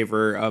opinion in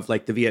favor of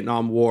like the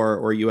Vietnam War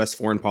or U.S.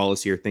 foreign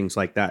policy or things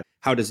like that.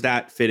 How does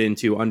that fit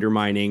into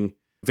undermining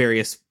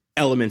various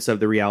elements of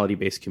the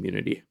reality-based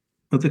community?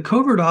 Well, the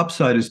covert ops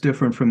side is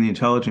different from the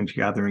intelligence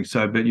gathering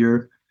side, but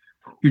your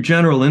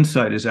general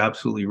insight is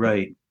absolutely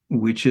right,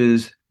 which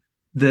is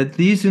that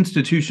these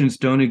institutions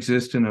don't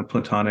exist in a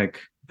platonic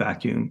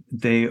vacuum.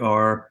 They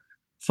are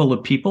full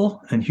of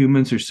people, and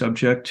humans are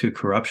subject to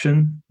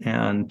corruption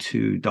and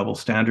to double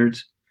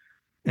standards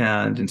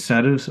and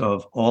incentives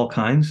of all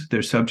kinds.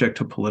 They're subject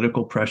to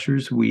political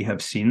pressures. We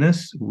have seen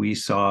this. We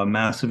saw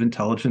massive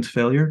intelligence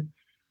failure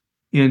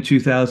in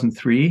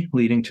 2003,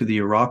 leading to the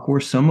Iraq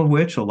War, some of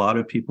which a lot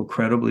of people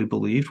credibly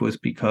believed was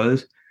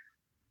because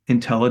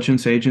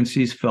intelligence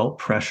agencies felt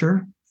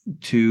pressure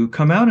to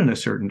come out in a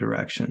certain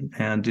direction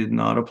and did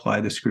not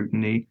apply the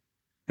scrutiny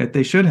that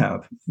they should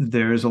have.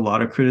 There's a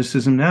lot of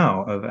criticism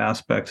now of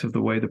aspects of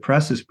the way the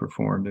press is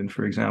performed, and,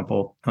 for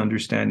example,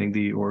 understanding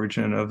the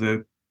origin of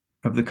the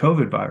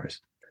COVID virus.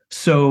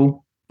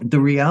 So The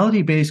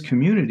reality-based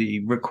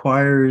community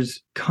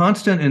requires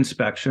constant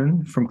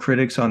inspection from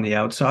critics on the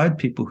outside,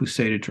 people who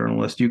say to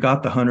journalists, you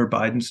got the Hunter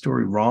Biden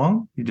story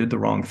wrong. You did the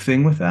wrong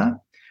thing with that.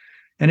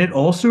 And it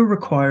also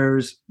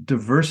requires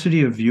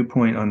diversity of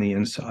viewpoint on the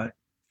inside.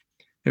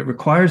 It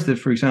requires that,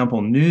 for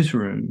example,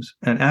 newsrooms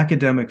and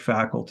academic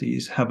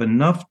faculties have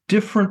enough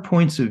different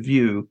points of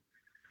view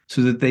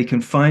so that they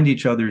can find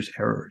each other's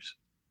errors.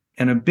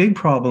 And a big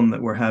problem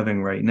that we're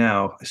having right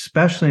now,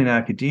 especially in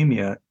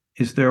academia,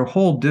 is there are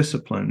whole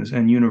disciplines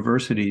and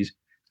universities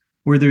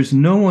where there's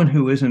no one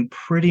who isn't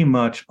pretty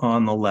much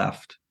on the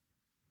left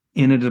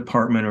in a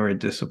department or a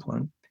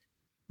discipline,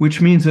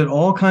 which means that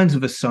all kinds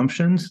of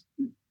assumptions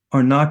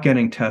are not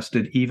getting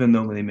tested, even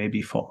though they may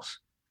be false.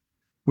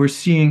 We're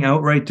seeing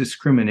outright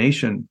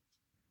discrimination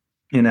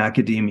in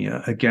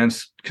academia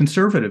against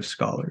conservative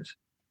scholars.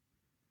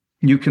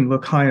 You can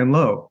look high and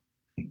low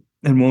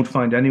and won't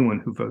find anyone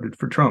who voted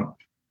for Trump.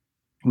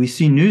 We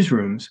see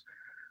newsrooms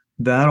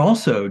that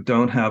also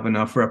don't have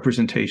enough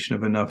representation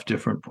of enough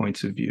different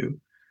points of view.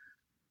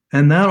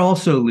 And that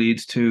also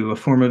leads to a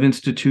form of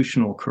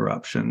institutional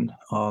corruption.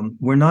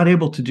 We're not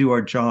able to do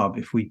our job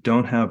if we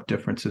don't have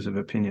differences of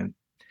opinion.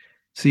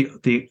 See,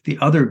 the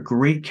other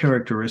great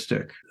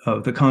characteristic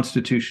of the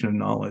constitution of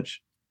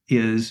knowledge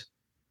is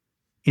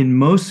in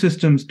most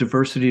systems,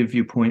 diversity of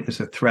viewpoint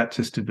is a threat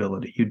to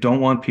stability. You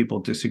don't want people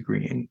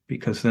disagreeing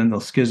because then they'll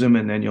schism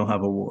and then you'll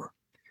have a war.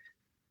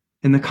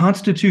 In the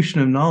constitution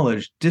of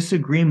knowledge,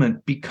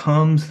 disagreement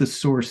becomes the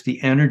source,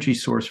 the energy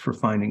source for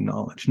finding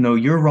knowledge. No,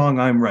 you're wrong,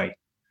 I'm right.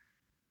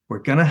 We're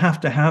going to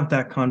have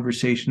that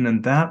conversation,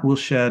 and that will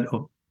shed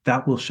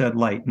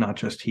light, not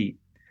just heat.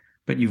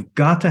 But you've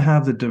got to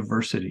have the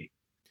diversity.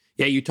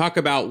 Yeah, you talk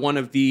about one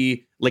of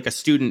like a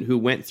student who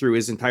went through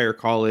his entire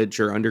college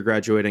or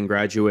undergraduate and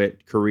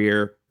graduate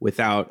career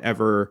without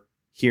ever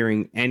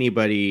hearing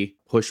anybody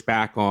push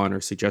back on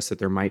or suggest that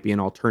there might be an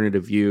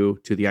alternative view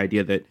to the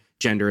idea that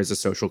gender is a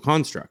social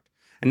construct.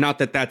 And not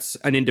that that's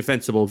an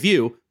indefensible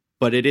view,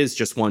 but it is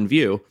just one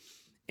view.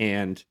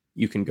 And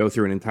you can go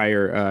through an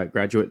entire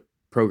graduate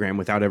program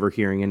without ever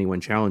hearing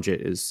anyone challenge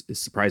it is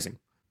surprising.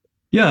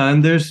 Yeah,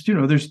 and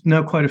there's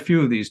now quite a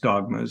few of these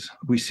dogmas.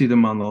 We see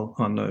them on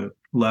the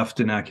left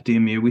in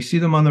academia. We see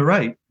them on the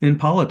right in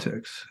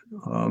politics.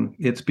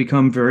 It's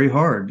become very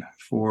hard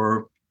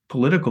for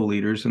political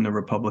leaders in the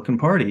Republican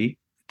Party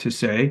to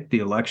say the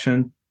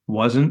election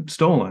wasn't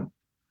stolen.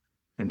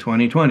 In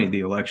 2020, the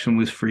election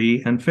was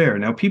free and fair.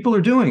 Now, people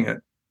are doing it,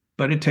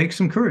 but it takes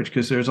some courage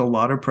because there's a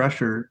lot of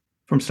pressure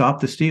from Stop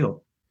the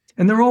Steal.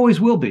 And there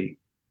always will be.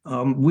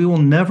 We will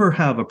never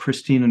have a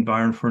pristine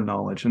environment for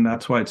knowledge. And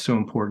that's why it's so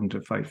important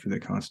to fight for the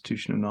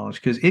constitution of knowledge,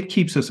 because it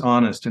keeps us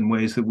honest in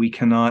ways that we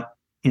cannot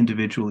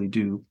individually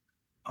do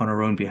on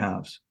our own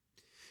behalves.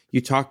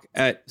 You talk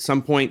at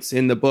some points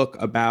in the book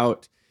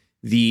about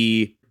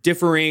the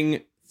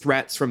differing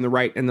threats from the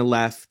right and the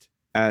left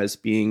as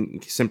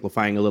being,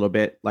 simplifying a little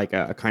bit, like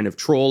a kind of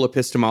troll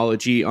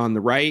epistemology on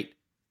the right.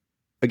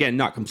 Again,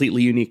 not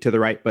completely unique to the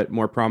right, but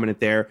more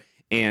prominent there.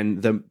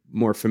 And the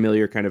more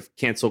familiar kind of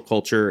cancel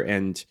culture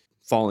and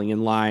falling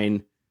in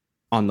line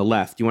on the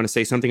left. You want to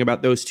say something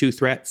about those two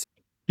threats?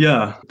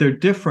 Yeah, they're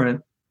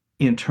different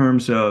in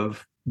terms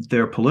of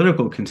their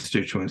political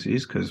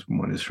constituencies, because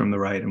one is from the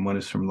right and one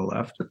is from the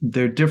left.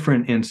 They're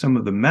different in some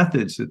of the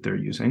methods that they're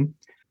using,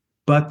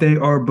 but they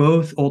are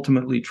both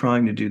ultimately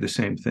trying to do the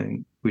same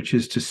thing, which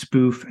is to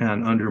spoof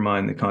and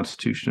undermine the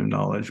constitution of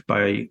knowledge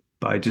by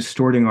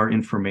distorting our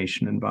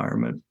information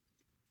environment.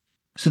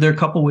 So there are a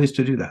couple ways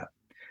to do that.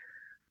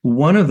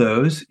 One of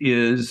those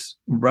is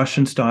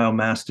Russian-style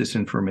mass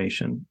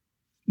disinformation.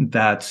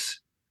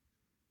 That's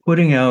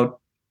putting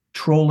out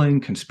trolling,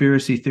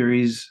 conspiracy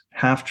theories,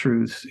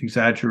 half-truths,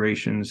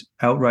 exaggerations,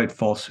 outright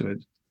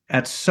falsehood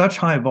at such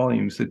high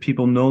volumes that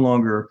people no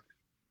longer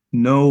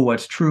know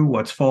what's true,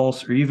 what's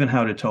false, or even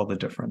how to tell the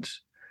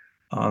difference.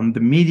 The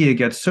media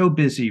gets so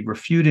busy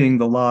refuting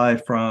the lie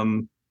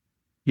from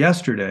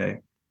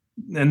yesterday,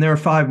 and there are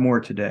 5 more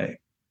today.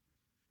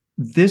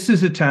 This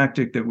is a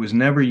tactic that was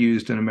never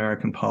used in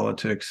American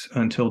politics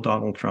until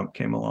Donald Trump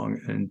came along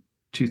in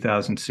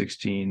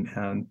 2016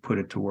 and put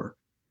it to work.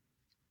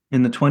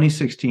 In the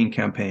 2016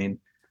 campaign,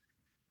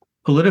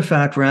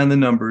 PolitiFact ran the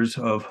numbers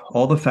of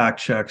all the fact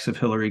checks of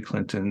Hillary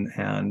Clinton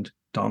and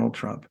Donald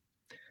Trump.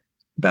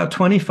 About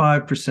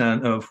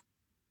 25% of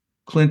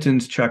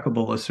Clinton's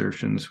checkable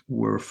assertions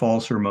were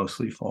false or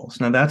mostly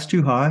false. Now, that's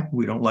too high.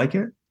 We don't like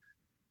it,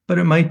 but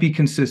it might be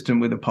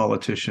consistent with a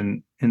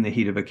politician in the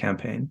heat of a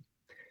campaign.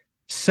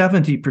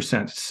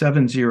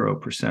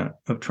 70%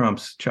 of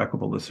Trump's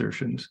checkable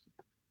assertions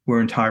were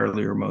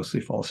entirely or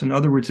mostly false. In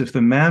other words, if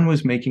the man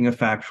was making a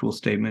factual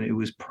statement, it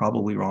was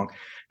probably wrong.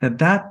 Now,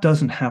 that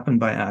doesn't happen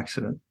by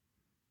accident.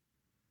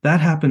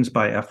 That happens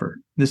by effort.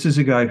 This is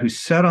a guy who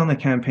said on the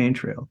campaign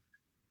trail,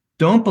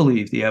 don't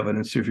believe the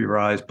evidence of your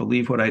eyes,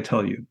 believe what I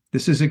tell you.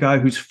 This is a guy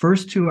whose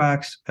first 2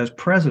 acts as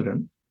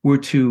president were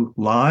to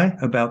lie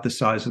about the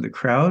size of the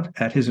crowd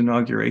at his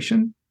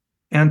inauguration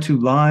and to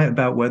lie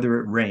about whether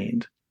it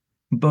rained.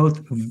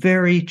 both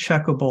very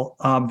checkable,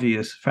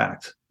 obvious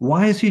facts.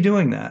 Why is he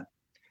doing that?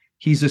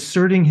 He's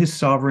asserting his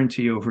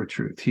sovereignty over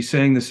truth. He's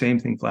saying the same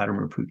thing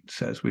Vladimir Putin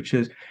says, which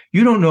is,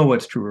 you don't know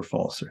what's true or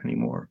false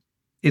anymore.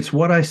 It's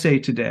what I say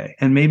today.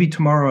 And maybe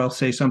tomorrow I'll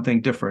say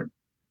something different.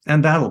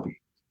 And that'll be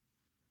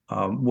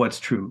what's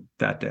true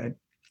that day.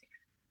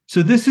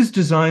 So this is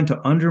designed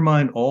to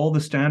undermine all the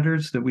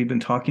standards that we've been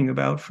talking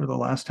about for the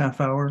last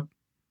half hour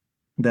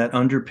that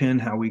underpin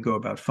how we go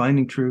about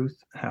finding truth,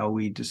 how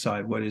we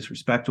decide what is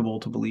respectable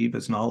to believe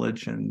as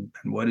knowledge and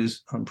what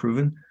is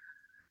unproven.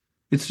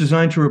 It's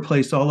designed to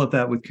replace all of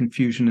that with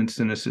confusion and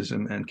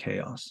cynicism and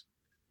chaos.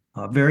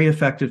 Very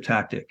effective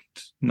tactic.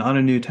 It's not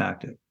a new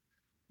tactic.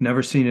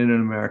 Never seen it in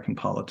American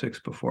politics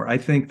before. I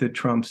think that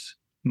Trump's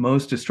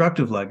most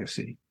destructive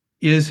legacy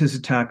is his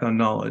attack on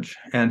knowledge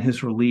and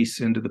his release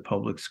into the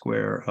public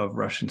square of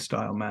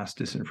Russian-style mass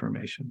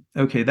disinformation.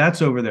 Okay,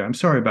 that's over there. I'm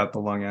sorry about the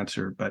long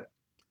answer, but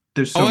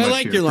there's so much I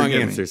like here. your long Forgive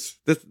me. answers.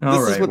 This is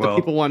what the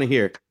people want to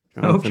hear.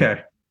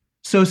 Okay.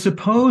 So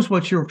suppose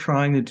what you're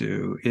trying to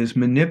do is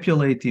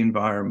manipulate the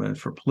environment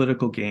for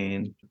political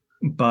gain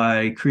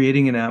by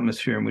creating an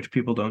atmosphere in which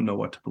people don't know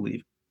what to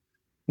believe.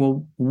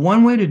 Well,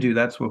 one way to do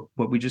that's what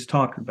we just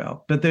talked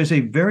about, but there's a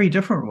very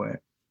different way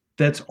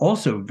that's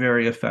also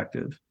very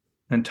effective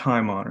and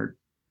time-honored.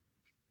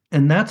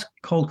 And that's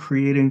called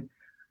creating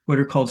what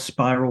are called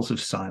spirals of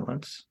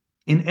silence.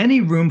 In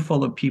any room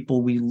full of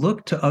people, we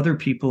look to other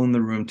people in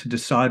the room to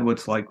decide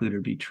what's likely to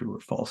be true or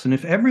false. And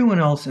if everyone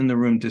else in the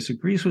room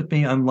disagrees with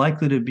me, I'm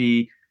likely to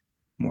be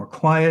more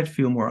quiet,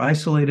 feel more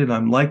isolated.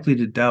 I'm likely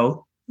to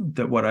doubt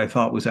that what I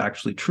thought was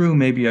actually true.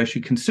 Maybe I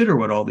should consider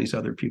what all these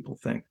other people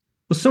think.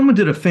 Well, someone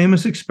did a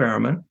famous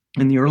experiment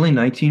in the early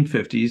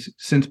 1950s,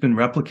 since been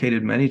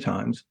replicated many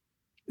times.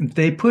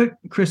 They put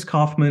Chris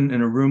Kaufman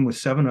in a room with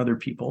 7 other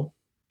people.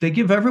 They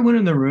give everyone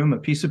in the room a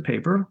piece of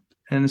paper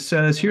and it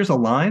says, here's a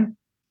line.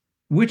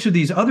 Which of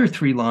these other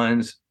 3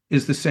 lines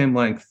is the same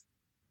length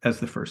as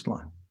the first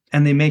line?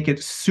 And they make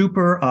it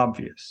super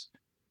obvious.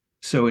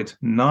 So it's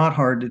not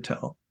hard to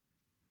tell.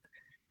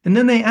 And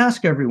then they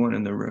ask everyone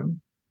in the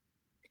room.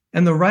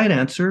 And the right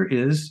answer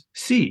is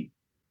C.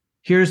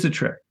 Here's the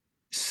trick.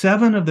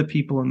 7 of the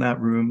people in that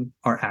room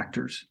are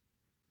actors.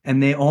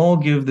 And they all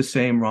give the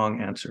same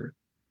wrong answer.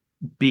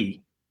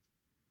 B.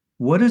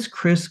 What does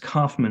Chris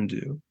Kaufman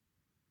do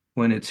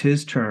when it's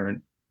his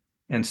turn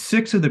and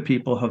 6 of the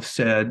people have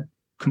said,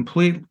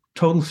 complete,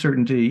 total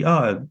certainty,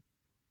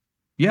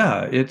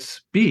 yeah,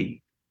 it's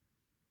B.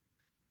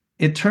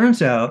 It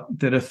turns out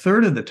that a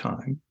third of the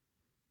time,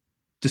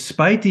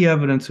 despite the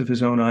evidence of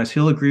his own eyes,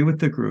 he'll agree with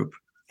the group.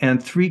 And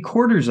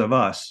 3/4 of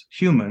us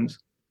humans,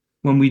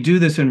 when we do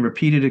this in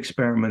repeated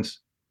experiments,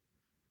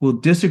 will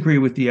disagree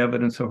with the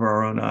evidence of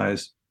our own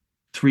eyes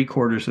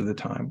 3/4 of the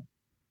time.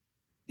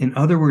 In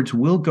other words,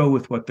 we'll go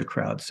with what the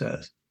crowd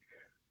says.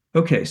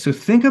 Okay, so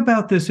think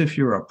about this if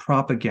you're a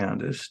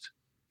propagandist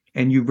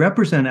and you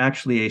represent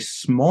actually a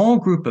small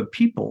group of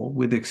people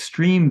with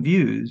extreme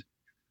views,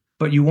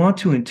 but you want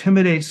to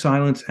intimidate,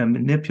 silence, and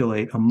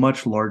manipulate a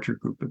much larger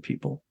group of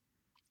people.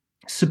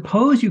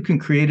 Suppose you can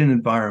create an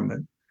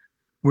environment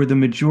where the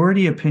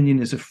majority opinion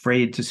is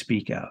afraid to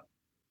speak out.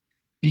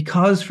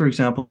 Because, for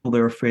example,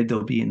 they're afraid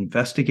they'll be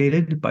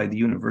investigated by the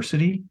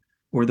university,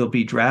 or they'll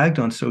be dragged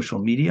on social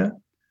media,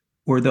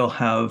 or they'll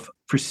have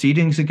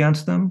proceedings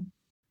against them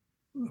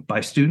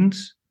by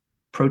students,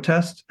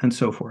 protests, and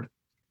so forth.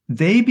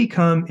 They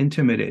become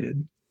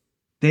intimidated.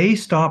 They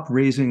stop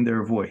raising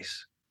their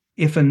voice.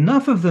 If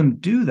enough of them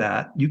do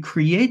that, you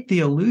create the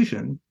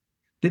illusion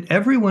that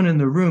everyone in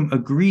the room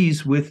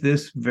agrees with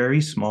this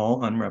very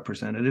small,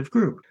 unrepresentative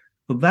group.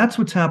 Well, that's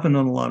what's happened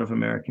on a lot of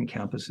American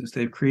campuses.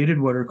 They've created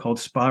what are called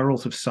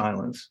spirals of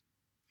silence,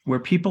 where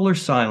people are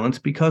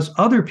silenced because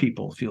other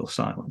people feel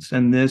silenced.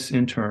 And this,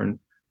 in turn,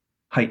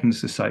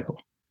 heightens the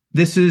cycle.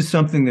 This is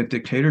something that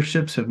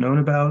dictatorships have known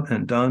about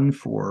and done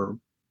for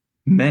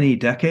many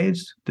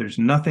decades. There's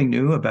nothing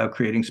new about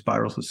creating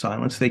spirals of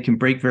silence. They can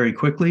break very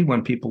quickly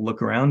when people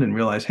look around and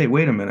realize, hey,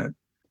 wait a minute,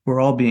 we're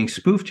all being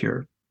spoofed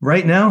here.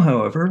 Right now,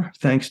 however,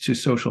 thanks to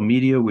social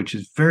media, which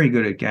is very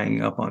good at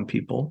ganging up on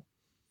people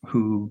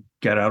who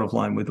get out of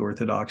line with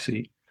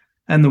orthodoxy,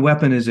 and the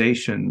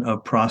weaponization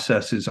of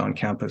processes on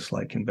campus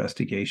like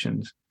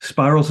investigations,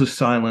 spirals of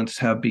silence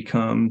have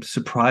become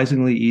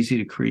surprisingly easy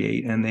to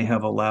create, and they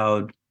have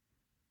allowed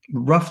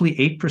roughly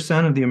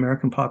 8% of the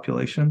American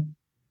population,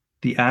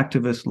 the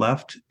activist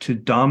left, to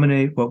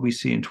dominate what we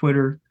see in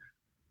Twitter,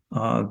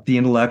 the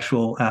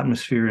intellectual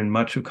atmosphere in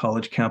much of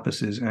college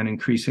campuses, and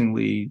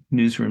increasingly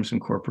newsrooms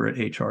and corporate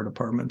HR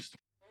departments.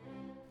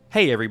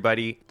 Hey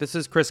everybody, this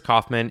is Chris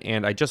Kaufman,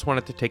 and I just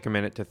wanted to take a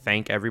minute to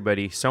thank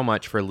everybody so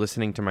much for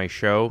listening to my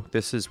show.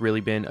 This has really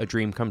been a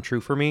dream come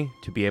true for me,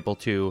 to be able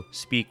to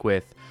speak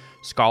with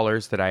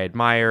scholars that I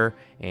admire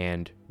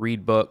and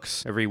read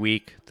books every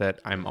week that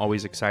I'm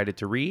always excited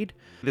to read.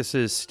 This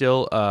is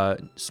still a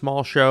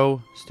small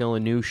show, still a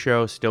new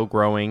show, still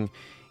growing,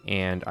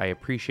 and I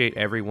appreciate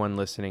everyone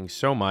listening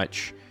so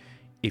much.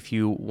 If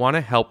you want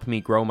to help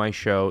me grow my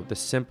show, the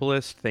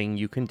simplest thing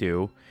you can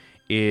do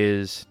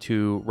is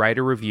to write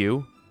a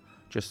review,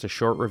 just a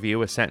short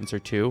review, a sentence or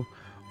two,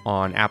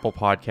 on Apple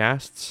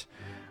Podcasts,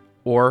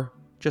 or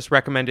just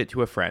recommend it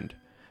to a friend.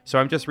 So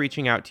I'm just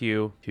reaching out to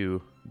you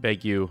to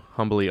beg you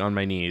humbly on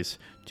my knees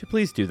to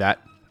please do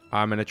that.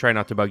 I'm going to try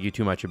not to bug you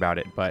too much about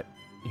it, but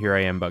here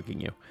I am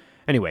bugging you.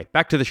 Anyway,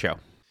 back to the show.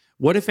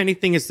 What, if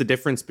anything, is the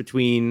difference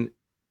between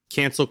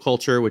cancel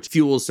culture, which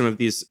fuels some of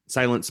these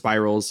silent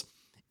spirals,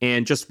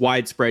 and just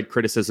widespread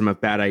criticism of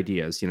bad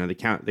ideas? You know,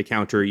 the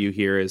counter you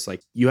hear is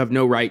like, you have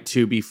no right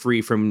to be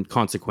free from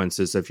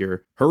consequences of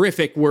your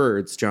horrific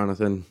words,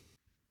 Jonathan.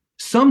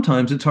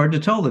 Sometimes it's hard to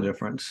tell the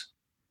difference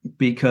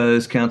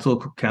because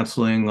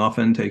canceling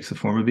often takes the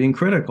form of being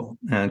critical,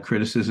 and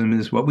criticism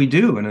is what we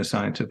do in a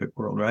scientific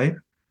world, right?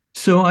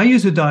 So I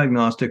use a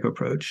diagnostic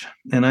approach,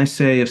 and I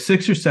say if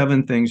 6 or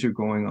 7 things are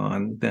going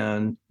on,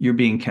 then you're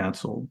being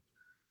canceled.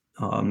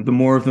 The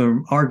more of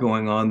them are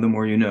going on, the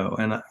more you know.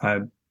 And I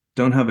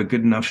don't have a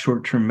good enough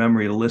short-term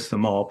memory to list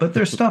them all, but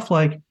there's stuff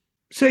like,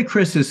 say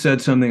Chris has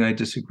said something I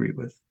disagree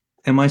with.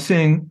 Am I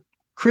saying,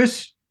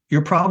 Chris,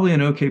 you're probably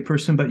an okay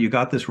person, but you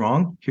got this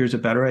wrong. Here's a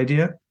better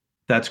idea.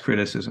 That's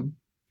criticism.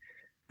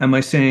 Am I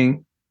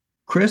saying,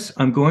 Chris,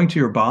 I'm going to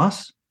your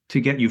boss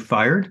to get you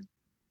fired?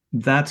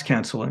 That's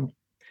canceling.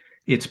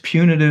 It's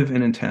punitive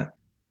in intent.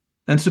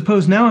 And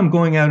suppose now I'm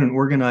going out and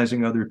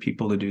organizing other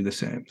people to do the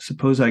same.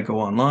 Suppose I go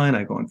online,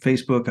 I go on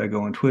Facebook, I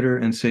go on Twitter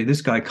and say,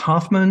 this guy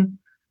Kaufman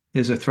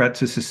is a threat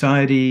to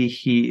society.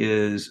 He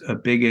is a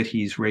bigot.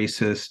 He's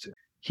racist.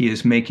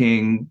 He's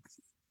making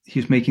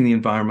the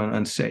environment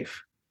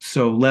unsafe.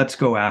 So let's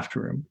go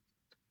after him.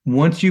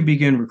 Once you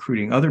begin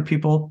recruiting other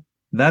people,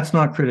 that's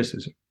not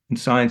criticism. In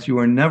science, you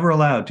are never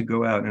allowed to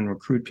go out and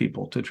recruit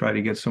people to try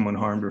to get someone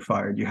harmed or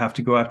fired. You have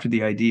to go after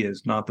the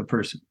ideas, not the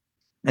person.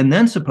 And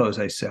then suppose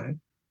I say,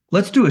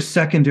 let's do a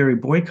secondary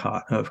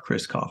boycott of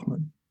Chris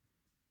Kaufman.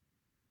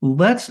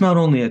 Let's not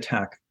only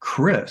attack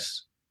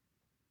Chris,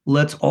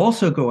 let's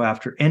also go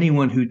after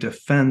anyone who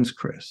defends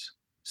Chris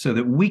so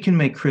that we can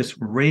make Chris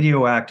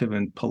radioactive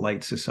in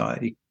polite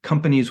society.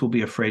 Companies will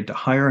be afraid to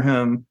hire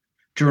him.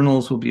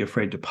 Journals will be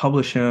afraid to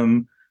publish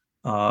him.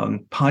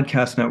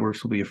 Podcast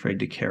networks will be afraid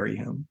to carry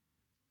him.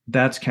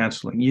 That's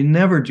canceling. You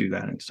never do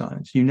that in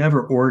science. You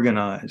never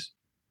organize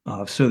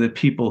so that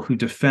people who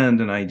defend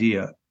an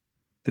idea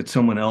that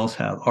someone else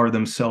has are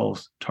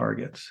themselves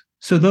targets.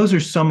 So those are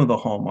some of the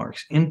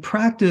hallmarks. In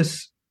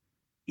practice,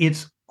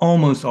 it's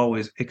almost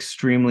always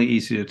extremely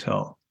easy to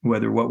tell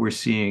whether what we're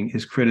seeing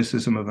is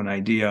criticism of an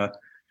idea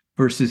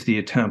versus the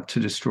attempt to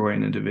destroy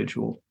an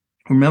individual.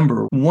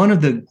 Remember, one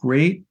of the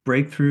great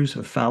breakthroughs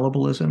of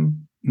fallibilism,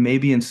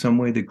 maybe in some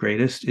way the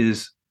greatest,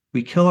 is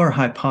we kill our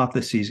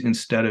hypotheses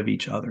instead of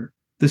each other.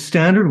 The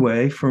standard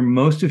way for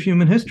most of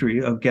human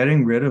history of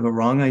getting rid of a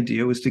wrong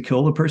idea was to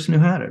kill the person who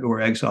had it, or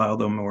exile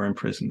them, or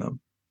imprison them.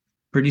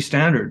 Pretty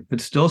standard.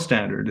 It's still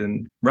standard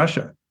in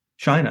Russia,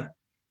 China.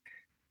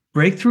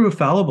 Breakthrough of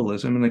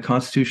fallibilism in the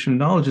Constitution of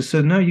Knowledge has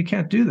said, no, you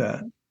can't do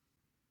that.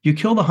 You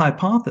kill the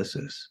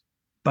hypothesis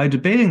by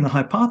debating the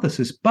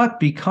hypothesis, but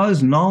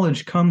because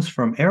knowledge comes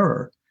from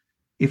error,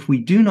 if we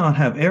do not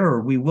have error,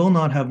 we will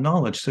not have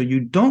knowledge. So you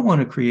don't want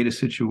to create a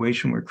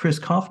situation where Chris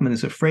Kaufman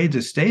is afraid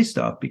to say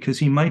stuff because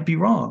he might be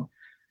wrong.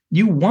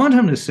 You want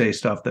him to say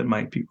stuff that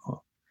might be wrong.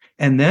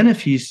 And then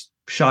if he's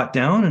shot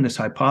down and his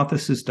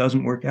hypothesis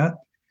doesn't work out,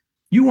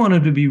 you want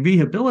him to be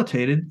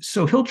rehabilitated,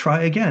 so he'll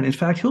try again. In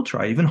fact, he'll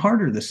try even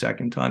harder the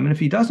second time. And if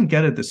he doesn't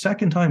get it the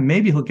second time,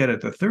 maybe he'll get it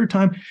the third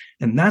time.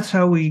 And that's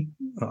how we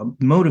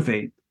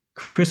motivate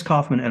Chris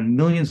Kaufman and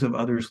millions of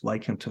others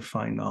like him to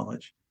find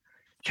knowledge.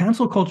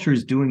 Cancel culture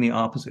is doing the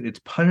opposite.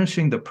 It's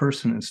punishing the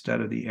person instead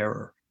of the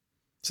error.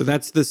 So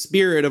that's the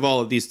spirit of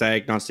all of these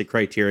diagnostic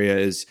criteria,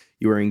 is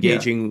you are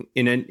engaging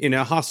in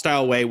a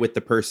hostile way with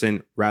the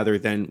person rather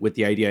than with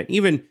the idea.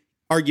 Even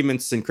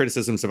arguments and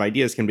criticisms of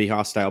ideas can be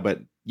hostile, but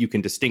you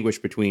can distinguish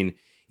between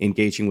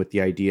engaging with the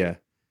idea.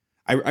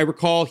 I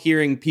recall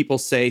hearing people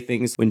say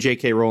things when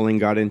J.K. Rowling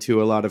got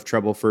into a lot of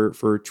trouble for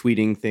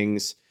tweeting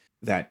things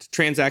that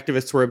trans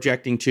activists were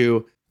objecting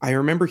to. I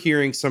remember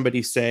hearing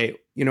somebody say,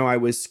 you know, I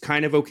was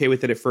kind of okay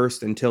with it at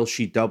first until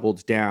she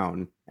doubled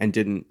down and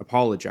didn't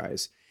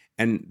apologize.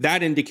 And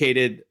that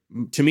indicated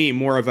to me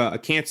more of a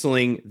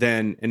canceling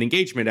than an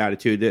engagement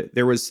attitude. That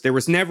there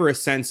was never a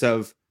sense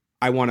of,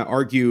 I want to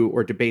argue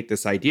or debate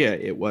this idea.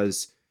 It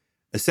was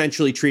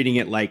essentially treating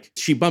it like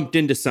she bumped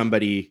into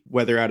somebody,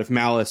 whether out of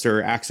malice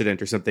or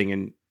accident or something,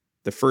 and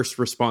the first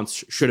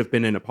response should have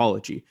been an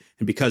apology.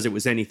 And because it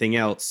was anything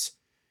else,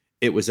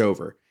 it was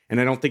over. And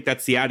I don't think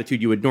that's the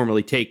attitude you would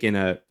normally take in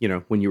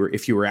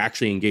if you were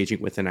actually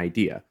engaging with an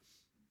idea.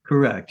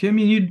 Correct. I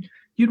mean,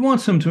 you'd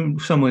want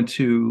someone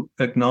to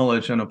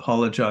acknowledge and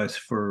apologize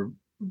for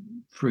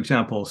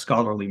example,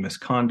 scholarly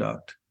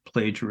misconduct,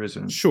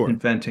 plagiarism,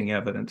 inventing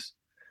evidence.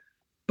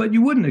 But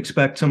you wouldn't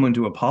expect someone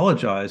to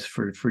apologize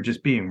for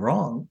just being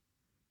wrong.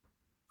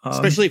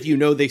 Especially if you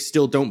know they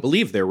still don't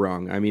believe they're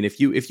wrong. I mean, if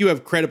you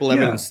have credible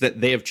evidence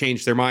that they have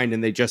changed their mind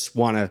and they just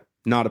want to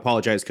not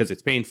apologize because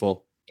it's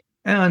painful.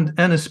 And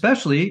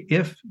especially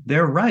if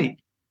they're right.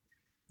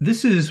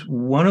 This is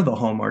one of the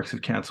hallmarks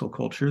of cancel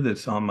culture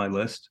that's on my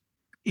list.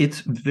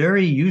 It's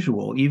very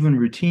usual, even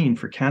routine,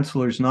 for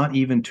cancelers not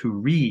even to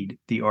read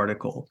the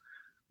article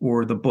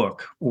or the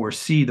book or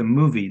see the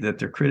movie that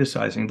they're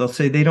criticizing. They'll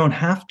say they don't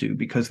have to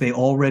because they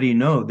already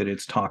know that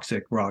it's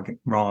toxic,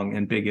 wrong,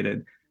 and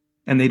bigoted,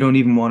 and they don't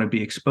even want to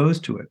be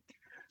exposed to it.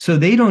 So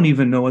they don't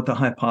even know what the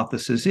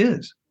hypothesis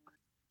is.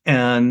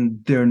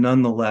 And they're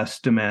nonetheless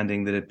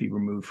demanding that it be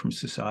removed from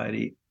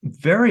society.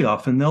 Very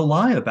often they'll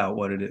lie about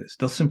what it is.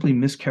 They'll simply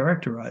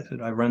mischaracterize it.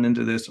 I run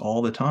into this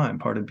all the time.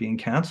 Part of being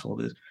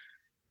canceled is,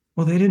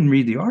 well, they didn't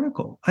read the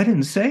article. I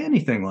didn't say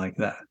anything like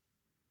that.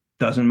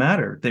 Doesn't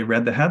matter. They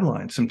read the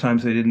headline.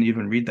 Sometimes they didn't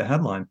even read the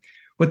headline.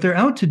 What they're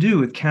out to do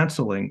with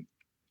canceling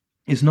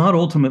is not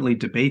ultimately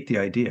debate the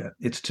idea.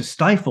 It's to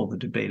stifle the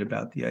debate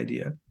about the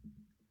idea.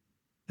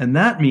 And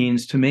that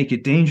means to make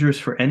it dangerous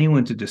for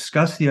anyone to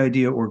discuss the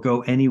idea or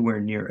go anywhere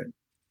near it.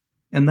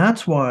 And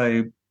that's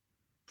why,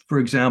 for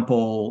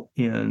example,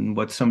 in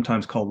what's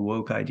sometimes called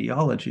woke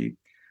ideology,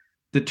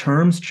 the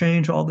terms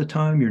change all the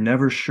time. You're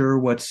never sure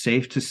what's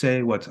safe to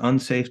say, what's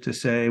unsafe to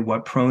say,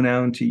 what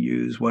pronoun to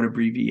use, what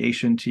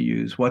abbreviation to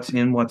use, what's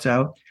in, what's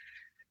out.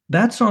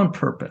 That's on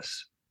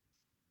purpose.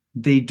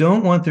 They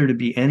don't want there to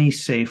be any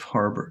safe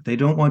harbor. They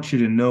don't want you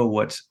to know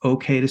what's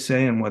okay to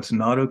say and what's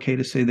not okay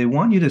to say. They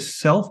want you to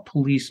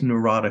self-police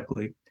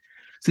neurotically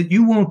so that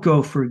you won't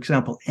go, for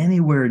example,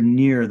 anywhere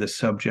near the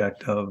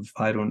subject of,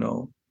 I don't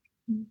know,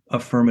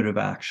 affirmative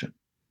action.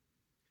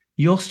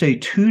 You'll stay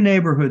 2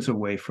 neighborhoods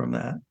away from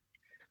that.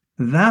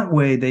 That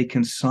way they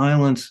can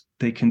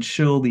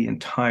chill the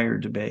entire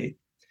debate.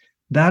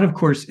 That, of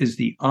course, is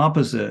the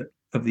opposite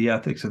of the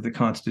ethics of the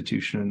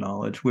Constitution of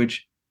Knowledge,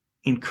 which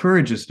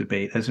encourages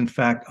debate as, in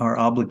fact, our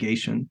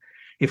obligation.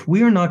 If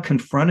we are not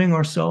confronting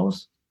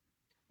ourselves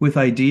with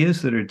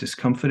ideas that are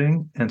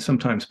discomforting and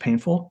sometimes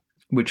painful,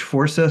 which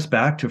force us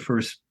back to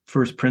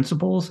first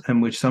principles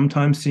and which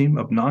sometimes seem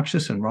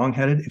obnoxious and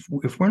wrongheaded,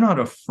 if we're not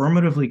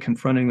affirmatively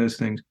confronting those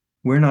things,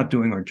 we're not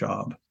doing our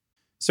job.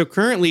 So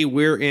currently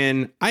we're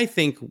in, I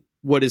think,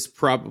 what is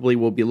probably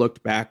will be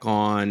looked back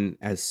on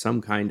as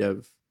some kind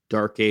of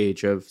dark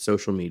age of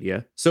social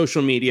media.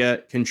 Social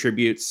media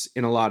contributes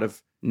in a lot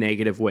of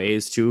negative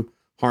ways to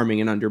harming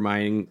and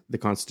undermining the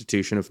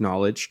Constitution of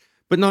Knowledge,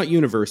 but not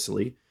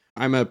universally.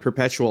 I'm a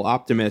perpetual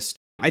optimist.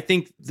 I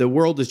think the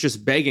world is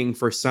just begging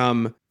for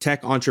some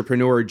tech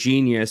entrepreneur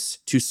genius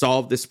to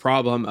solve this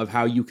problem of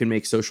how you can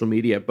make social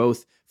media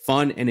both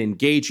fun and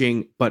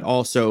engaging, but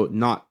also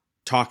not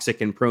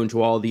toxic and prone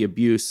to all the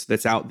abuse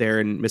that's out there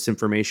and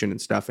misinformation and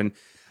stuff. And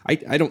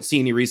I don't see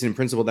any reason in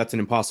principle that's an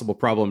impossible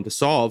problem to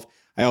solve.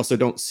 I also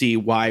don't see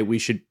why we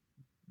should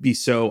be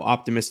so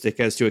optimistic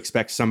as to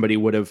expect somebody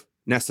would have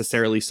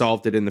necessarily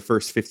solved it in the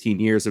first 15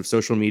 years of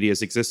social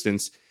media's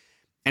existence.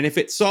 And if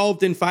it's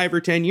solved in 5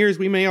 or 10 years,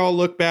 we may all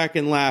look back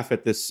and laugh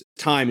at this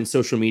time in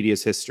social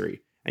media's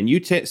history. And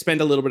you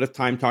spend a little bit of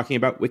time talking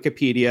about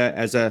Wikipedia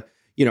as a,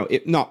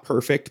 not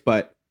perfect,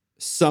 but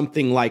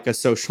something like a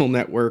social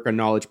network, a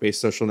knowledge-based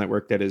social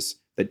network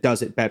that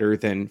does it better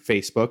than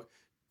Facebook.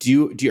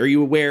 Are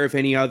you aware of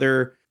any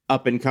other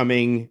up and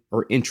coming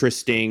or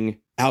interesting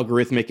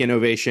algorithmic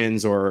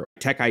innovations or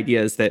tech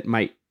ideas that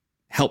might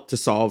help to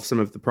solve some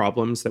of the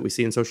problems that we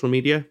see in social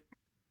media?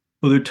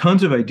 Well, there are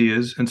tons of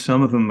ideas, and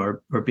some of them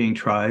are being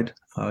tried.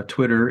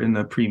 Twitter in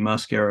the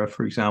pre-Musk era,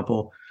 for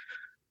example,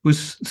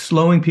 was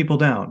slowing people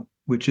down,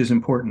 which is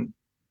important.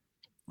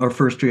 Our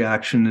first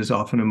reaction is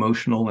often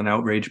emotional and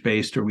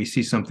outrage-based, or we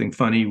see something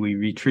funny, we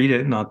retweet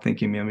it, not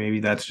thinking, maybe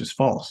that's just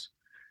false.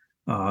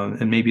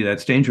 And maybe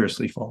that's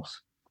dangerously false.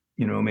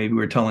 Maybe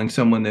we're telling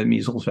someone that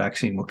measles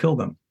vaccine will kill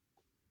them.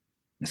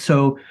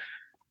 So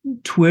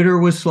Twitter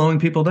was slowing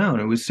people down.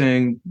 It was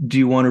saying, do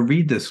you want to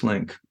read this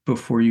link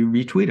before you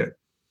retweet it?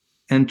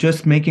 And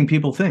just making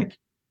people think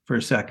for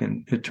a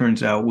second, it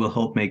turns out, will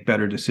help make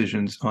better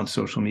decisions on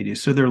social media.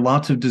 So there are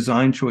lots of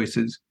design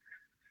choices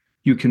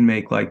you can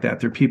make like that.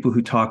 There are people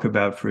who talk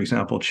about, for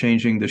example,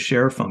 changing the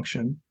share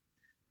function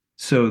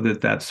so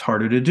that that's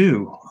harder to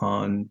do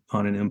on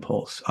an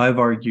impulse. I've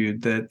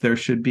argued that there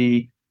should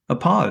be a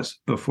pause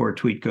before a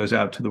tweet goes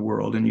out to the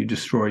world and you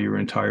destroy your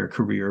entire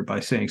career by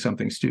saying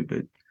something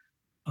stupid.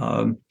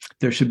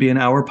 There should be an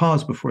hour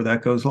pause before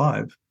that goes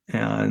live.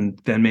 And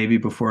then maybe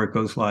before it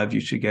goes live, you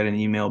should get an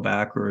email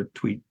back or a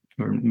tweet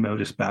or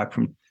notice back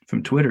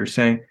from Twitter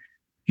saying,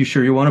 you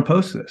sure you want to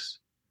post this?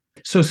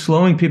 So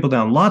slowing people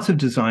down, lots of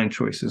design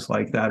choices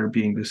like that are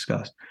being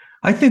discussed.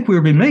 I think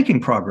we've been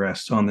making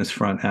progress on this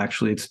front,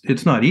 actually.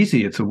 It's not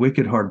easy. It's a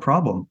wicked hard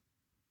problem.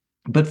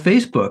 But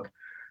Facebook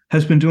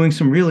has been doing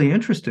some really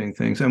interesting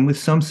things and with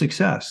some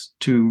success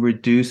to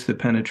reduce the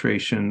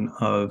penetration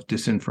of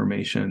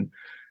disinformation,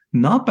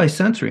 not by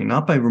censoring,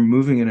 not by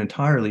removing it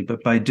entirely,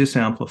 but by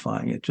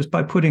disamplifying it, just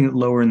by putting it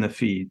lower in the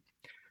feed.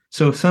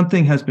 So if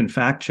something has been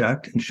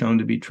fact-checked and shown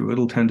to be true,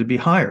 it'll tend to be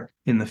higher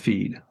in the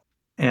feed.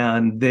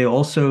 And they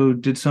also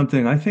did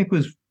something I think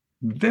was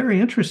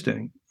very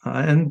interesting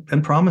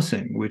and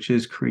promising, which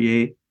is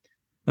create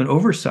an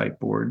oversight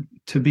board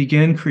to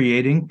begin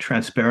creating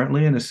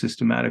transparently in a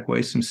systematic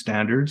way some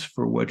standards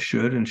for what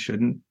should and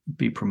shouldn't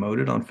be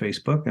promoted on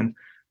Facebook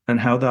and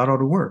how that ought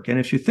to work. And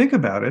if you think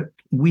about it,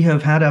 we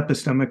have had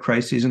epistemic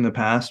crises in the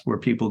past where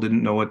people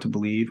didn't know what to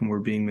believe and were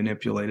being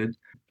manipulated.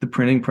 The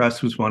printing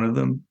press was one of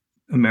them.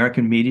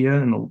 American media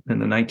in the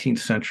 19th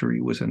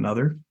century was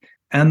another.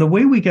 And the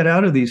way we get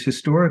out of these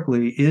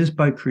historically is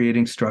by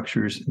creating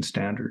structures and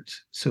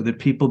standards so that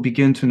people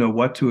begin to know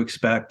what to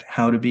expect,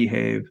 how to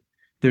behave.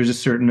 There's a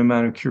certain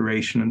amount of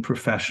curation and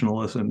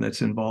professionalism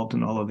that's involved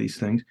in all of these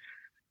things.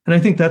 And I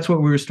think that's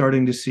what we were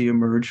starting to see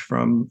emerge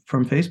from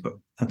Facebook.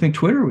 I think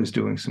Twitter was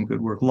doing some good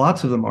work.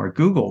 Lots of them are.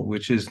 Google,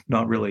 which is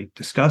not really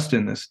discussed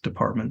in this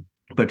department,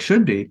 but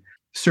should be.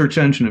 Search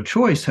engine of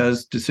choice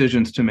has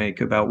decisions to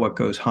make about what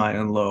goes high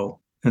and low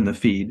in the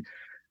feed.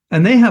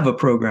 And they have a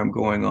program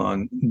going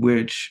on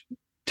which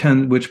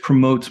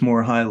promotes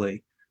more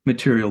highly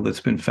material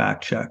that's been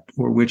fact-checked,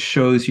 or which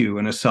shows you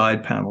in a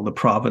side panel the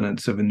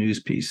provenance of a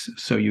news piece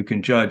so you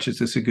can judge, is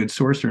this a good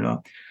source or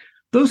not?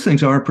 Those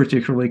things aren't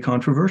particularly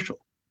controversial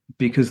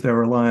because they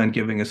rely on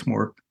giving us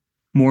more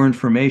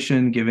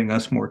information, giving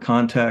us more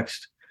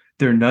context.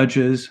 They're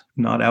nudges,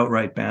 not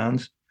outright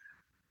bans.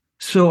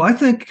 So I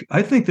think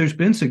there's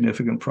been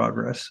significant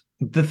progress.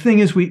 The thing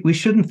is, we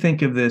shouldn't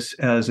think of this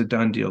as a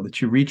done deal,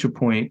 that you reach a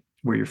point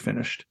where you're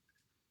finished.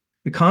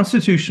 The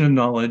Constitution of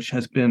Knowledge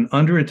has been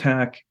under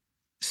attack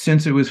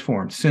since it was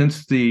formed,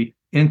 since the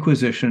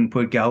Inquisition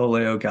put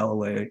Galileo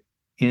Galilei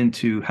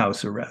into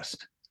house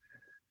arrest.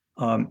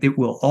 It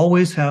will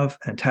always have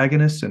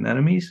antagonists and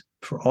enemies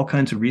for all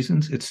kinds of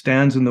reasons. It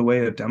stands in the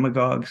way of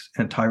demagogues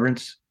and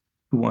tyrants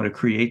who want to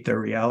create their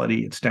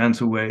reality. It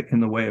stands in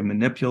the way of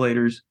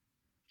manipulators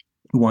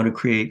who want to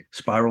create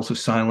spirals of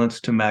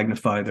silence to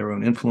magnify their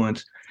own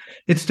influence.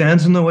 It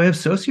stands in the way of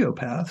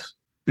sociopaths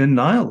and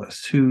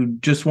nihilists who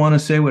just want to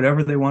say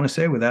whatever they want to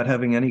say without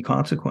having any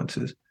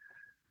consequences.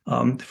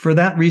 For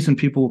that reason,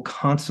 people will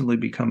constantly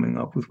be coming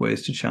up with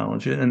ways to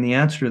challenge it. And the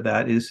answer to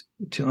that is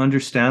to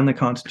understand the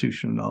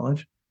Constitution of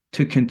Knowledge,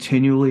 to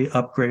continually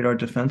upgrade our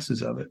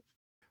defenses of it.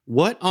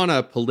 What on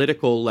a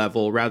political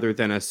level rather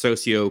than a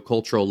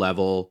socio-cultural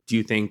level do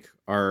you think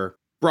are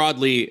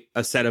broadly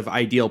a set of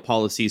ideal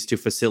policies to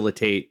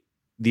facilitate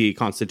the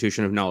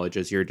Constitution of Knowledge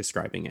as you're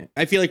describing it?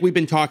 I feel like we've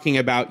been talking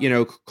about,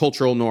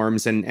 cultural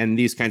norms and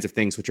these kinds of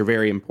things, which are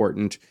very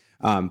important.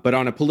 But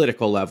on a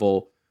political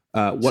level,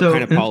 what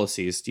kind of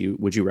policies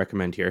would you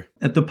recommend here?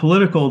 At the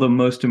political, the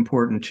most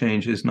important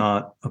change is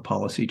not a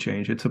policy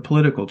change. It's a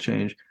political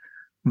change.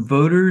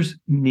 Voters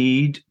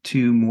need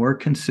to more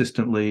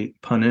consistently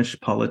punish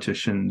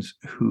politicians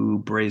who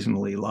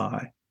brazenly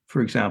lie,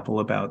 for example,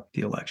 about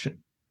the election.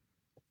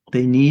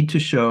 They need to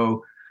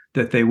show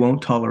that they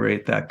won't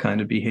tolerate that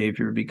kind of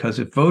behavior, because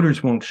if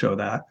voters won't show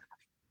that,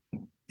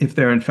 if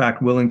they're in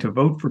fact willing to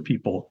vote for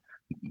people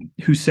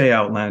who say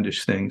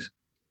outlandish things,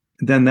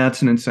 then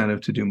that's an incentive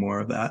to do more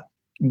of that.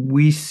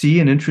 We see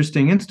an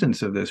interesting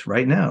instance of this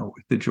right now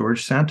with the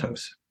George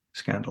Santos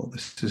scandal.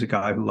 This is a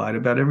guy who lied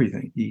about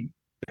everything. He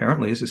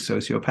apparently is a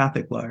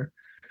sociopathic liar.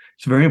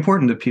 It's very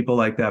important that people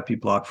like that be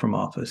blocked from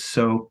office.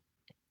 So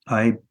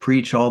I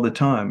preach all the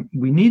time,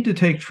 we need to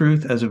take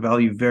truth as a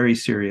value very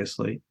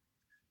seriously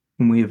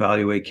when we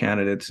evaluate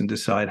candidates and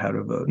decide how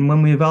to vote. And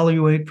when we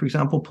evaluate, for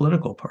example,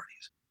 political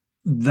parties.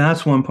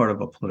 That's one part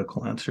of a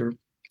political answer.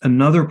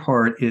 Another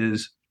part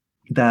is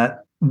that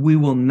we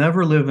will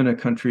never live in a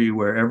country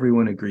where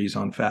everyone agrees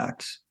on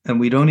facts. And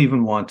we don't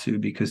even want to,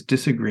 because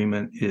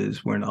disagreement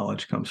is where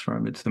knowledge comes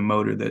from. It's the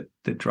motor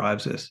that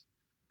drives us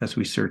as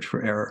we search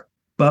for error.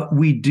 But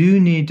we do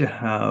need to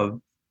have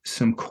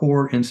some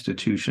core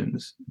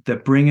institutions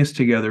that bring us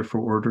together for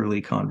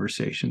orderly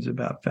conversations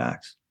about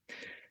facts.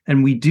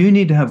 And we do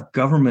need to have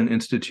government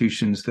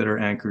institutions that are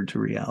anchored to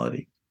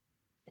reality.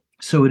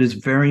 So it is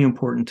very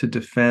important to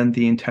defend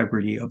the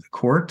integrity of the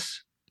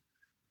courts,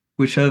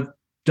 which have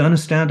done a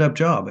stand-up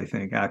job, I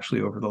think, actually,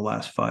 over the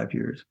last 5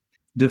 years.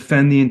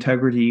 Defend the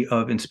integrity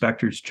of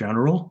inspectors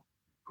general,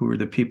 who are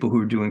the people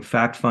who are doing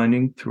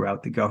fact-finding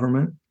throughout the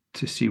government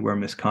to see where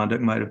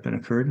misconduct might have been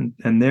occurred.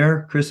 And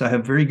there, Chris, I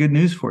have very good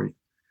news for you.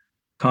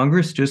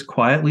 Congress just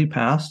quietly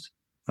passed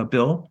a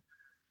bill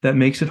that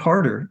makes it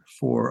harder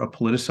for a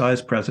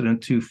politicized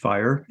president to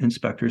fire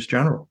inspectors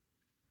general,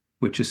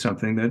 which is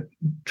something that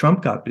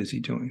Trump got busy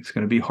doing. It's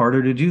going to be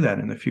harder to do that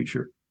in the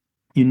future.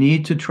 You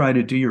need to try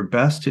to do your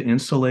best to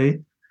insulate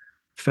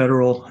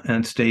federal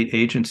and state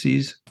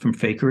agencies from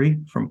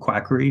fakery, from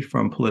quackery,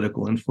 from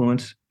political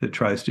influence that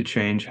tries to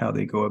change how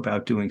they go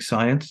about doing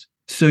science.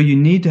 So you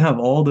need to have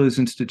all those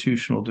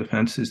institutional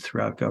defenses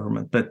throughout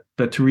government.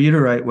 But to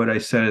reiterate what I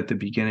said at the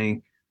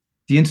beginning,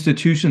 the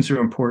institutions are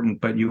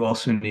important, but you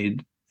also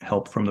need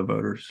help from the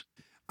voters.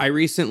 I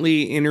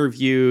recently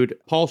interviewed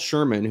Paul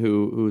Sherman,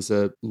 who's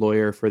a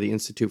lawyer for the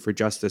Institute for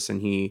Justice,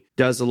 and he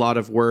does a lot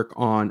of work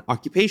on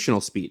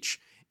occupational speech.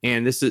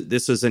 And this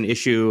is an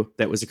issue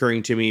that was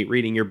occurring to me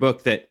reading your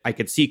book that I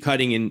could see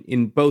cutting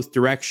in both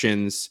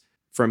directions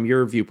from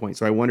your viewpoint.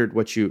 So I wondered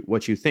what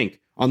you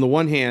think. On the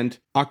one hand,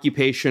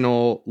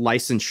 occupational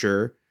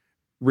licensure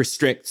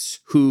restricts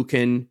who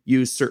can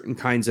use certain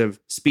kinds of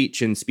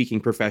speech in speaking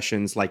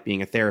professions, like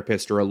being a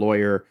therapist or a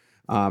lawyer,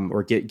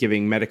 or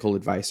giving medical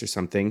advice or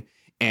something,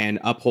 and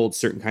upholds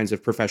certain kinds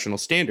of professional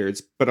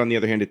standards. But on the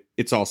other hand,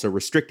 it's also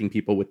restricting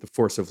people with the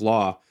force of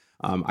law.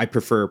 I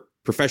prefer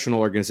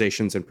professional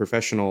organizations and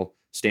professional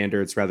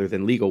standards rather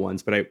than legal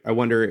ones. But I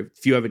wonder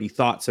if you have any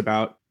thoughts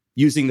about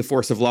using the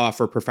force of law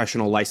for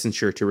professional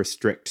licensure to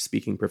restrict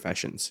speaking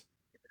professions.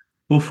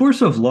 Well,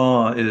 force of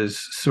law is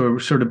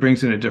sort of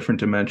brings in a different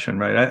dimension,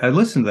 right? I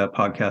listened to that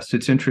podcast.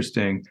 It's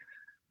interesting.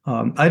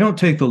 I don't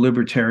take the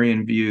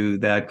libertarian view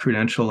that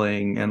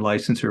credentialing and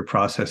licensure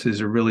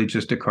processes are really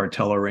just a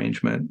cartel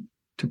arrangement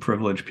to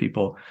privilege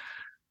people.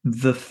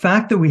 The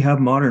fact that we have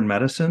modern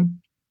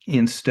medicine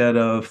instead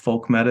of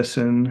folk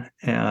medicine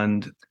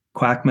and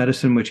quack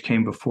medicine, which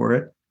came before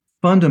it,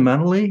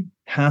 fundamentally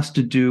has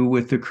to do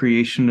with the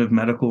creation of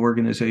medical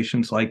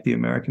organizations like the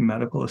American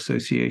Medical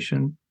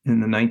Association in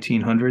the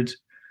 1800s,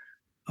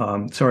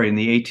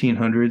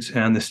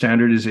 and the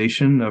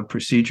standardization of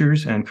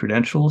procedures and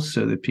credentials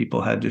so that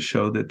people had to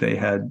show that they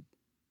had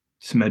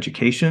some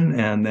education,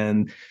 and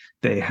then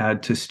they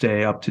had to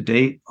stay up to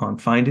date on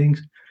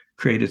findings,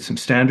 created some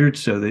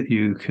standards so that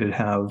you could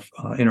have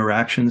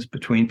interactions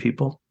between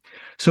people.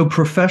 So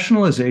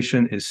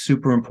professionalization is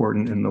super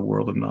important in the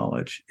world of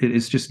knowledge. It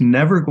is just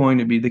never going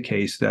to be the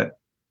case that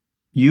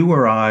you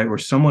or I or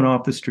someone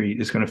off the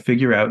street is going to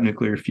figure out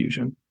nuclear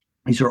fusion.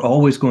 These are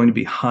always going to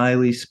be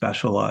highly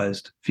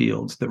specialized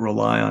fields that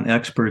rely on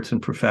experts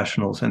and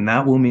professionals. And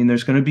that will mean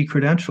there's going to be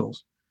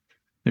credentials.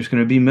 There's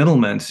going to be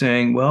middlemen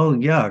saying, well,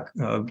 yeah,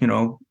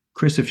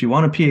 Chris, if you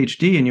want a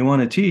PhD and you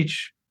want to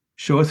teach,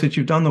 show us that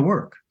you've done the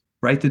work,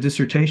 write the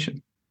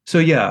dissertation. So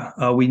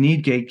yeah, we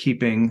need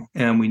gatekeeping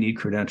and we need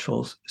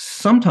credentials.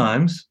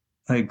 Sometimes,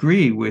 I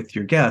agree with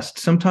your guest,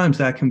 sometimes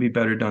that can be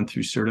better done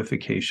through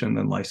certification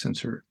than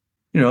licensure.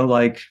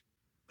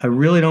 I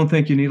really don't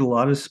think you need a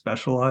lot of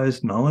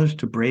specialized knowledge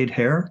to braid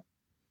hair.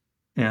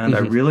 And I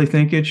really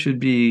think it should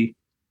be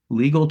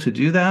legal to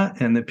do that,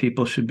 and that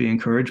people should be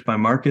encouraged by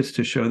markets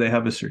to show they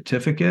have a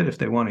certificate if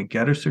they want to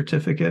get a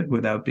certificate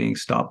without being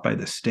stopped by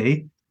the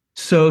state.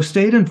 So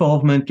state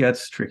involvement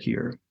gets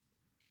trickier.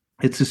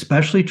 It's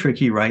especially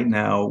tricky right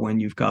now when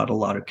you've got a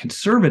lot of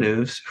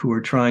conservatives who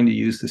are trying to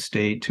use the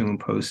state to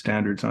impose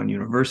standards on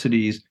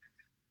universities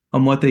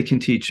on what they can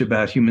teach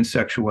about human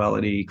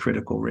sexuality,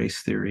 critical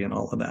race theory, and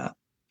all of that.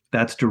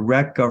 That's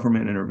direct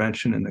government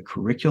intervention in the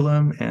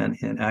curriculum and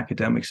in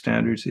academic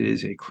standards. It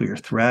is a clear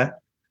threat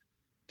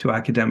to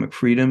academic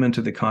freedom and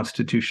to the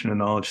constitution of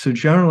knowledge. So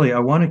generally, I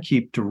want to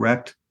keep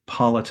direct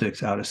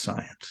politics out of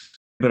science,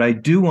 but I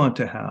do want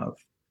to have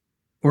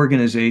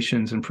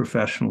organizations and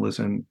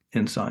professionalism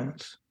in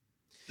science.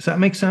 Does that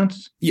make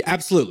sense? Yeah,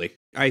 absolutely.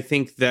 I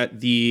think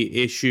that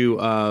the issue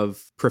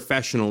of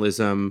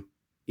professionalism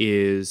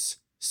is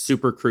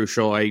super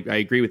crucial. I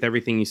agree with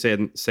everything you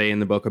say in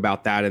the book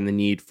about that and the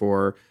need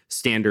for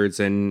standards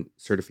and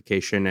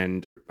certification.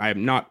 And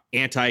I'm not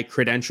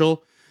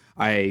anti-credential.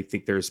 I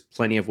think there's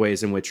plenty of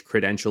ways in which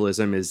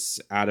credentialism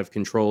is out of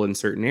control in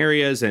certain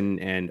areas and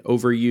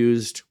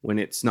overused when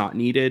it's not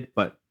needed.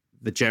 But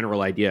the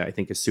general idea, I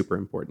think, is super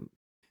important.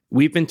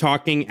 We've been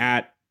talking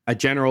at a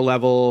general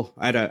level,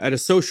 at a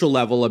social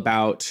level,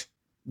 about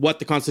what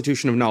the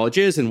Constitution of Knowledge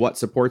is and what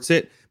supports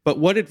it. But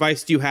what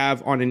advice do you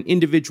have on an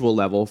individual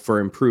level for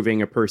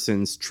improving a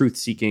person's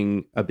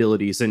truth-seeking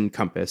abilities and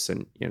compass?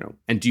 And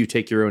do you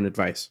take your own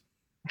advice?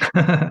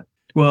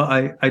 Well,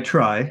 I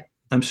try.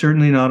 I'm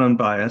certainly not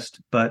unbiased,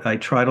 but I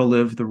try to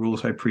live the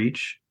rules I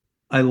preach.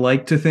 I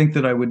like to think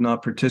that I would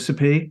not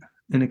participate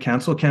in a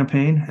cancel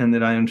campaign, and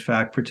that I, in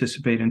fact,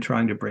 participate in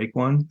trying to break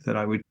one, that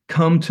I would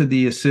come to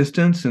the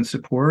assistance and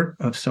support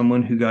of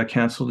someone who got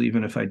canceled,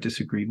 even if I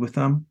disagreed with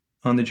them,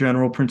 on the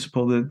general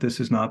principle that this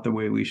is not the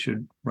way we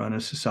should run a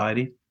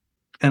society.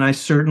 And I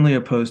certainly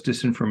oppose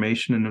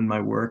disinformation, and in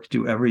my work,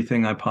 do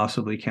everything I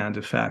possibly can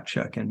to fact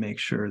check and make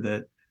sure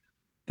that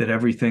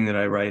everything that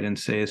I write and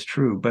say is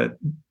true.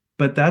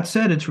 But that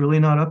said, it's really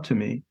not up to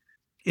me.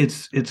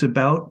 It's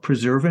about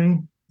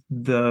preserving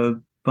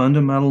the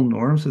fundamental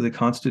norms of the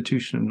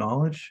Constitution of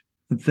Knowledge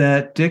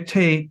that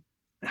dictate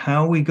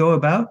how we go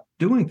about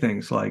doing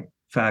things like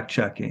fact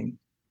checking,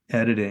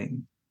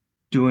 editing,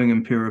 doing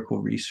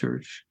empirical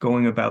research,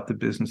 going about the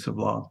business of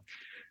law.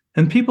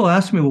 And people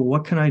ask me, well,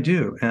 what can I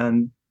do?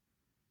 And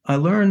I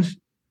learned,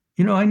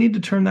 I need to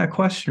turn that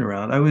question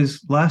around.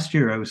 Last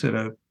year, I was at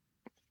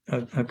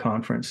a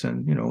conference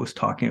and, was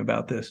talking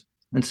about this.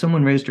 And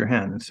someone raised her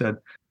hand and said,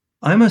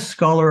 I'm a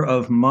scholar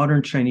of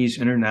modern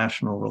Chinese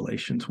international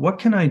relations. What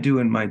can I do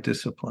in my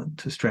discipline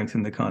to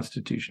strengthen the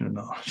Constitution of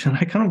Knowledge? And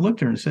I kind of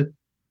looked at her and said,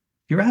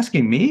 you're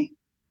asking me?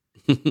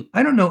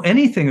 I don't know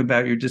anything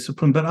about your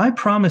discipline, but I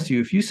promise you,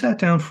 if you sat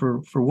down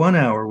for 1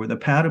 hour with a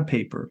pad of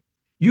paper,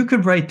 you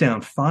could write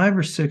down 5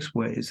 or 6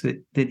 ways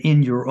that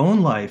in your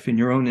own life, in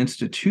your own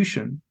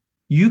institution,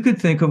 you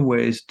could think of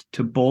ways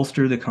to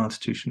bolster the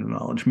Constitution of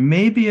Knowledge.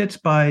 Maybe it's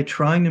by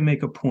trying to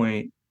make a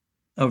point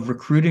of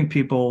recruiting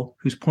people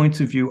whose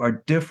points of view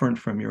are different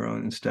from your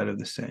own instead of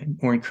the same,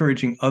 or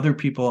encouraging other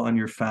people on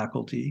your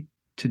faculty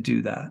to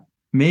do that.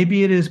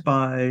 Maybe it is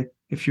by,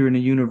 if you're in a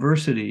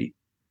university,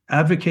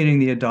 advocating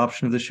the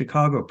adoption of the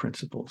Chicago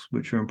principles,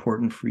 which are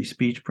important free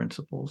speech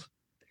principles.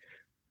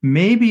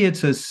 Maybe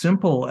it's as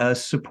simple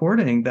as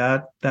supporting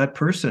that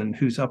person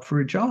who's up for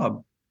a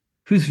job,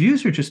 whose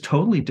views are just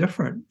totally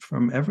different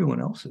from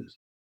everyone else's.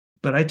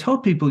 But I tell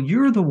people,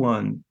 you're the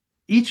one,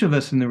 each of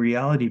us in the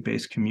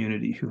reality-based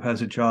community who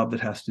has a job that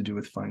has to do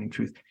with finding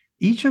truth,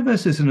 each of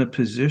us is in a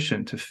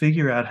position to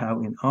figure out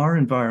how in our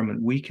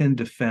environment we can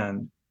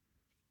defend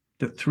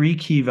the three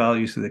key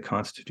values of the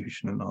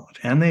Constitution of Knowledge.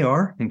 And they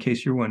are, in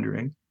case you're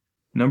wondering,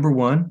 number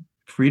one,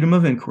 freedom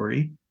of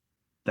inquiry.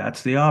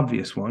 That's the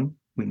obvious one.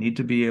 We need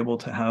to be able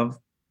to have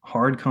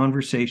hard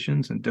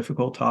conversations and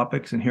difficult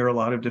topics and hear a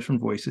lot of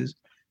different voices.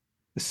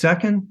 The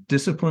second,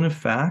 discipline of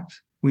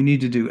fact. We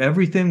need to do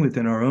everything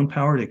within our own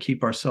power to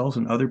keep ourselves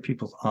and other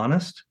people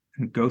honest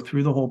and go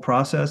through the whole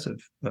process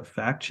of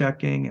fact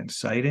checking and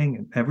citing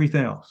and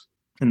everything else.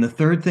 And the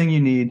third thing you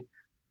need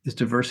is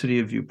diversity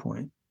of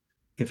viewpoint.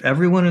 If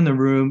everyone in the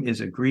room is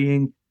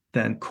agreeing,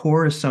 then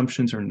core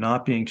assumptions are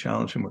not being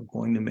challenged and we're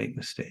going to make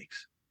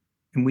mistakes.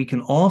 And we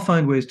can all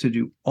find ways to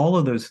do all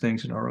of those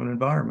things in our own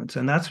environments.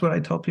 And that's what I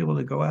tell people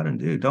to go out and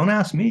do. Don't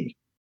ask me.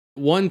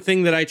 One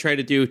thing that I try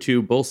to do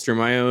to bolster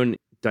my own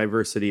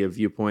diversity of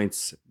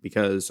viewpoints,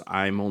 because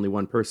I'm only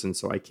one person,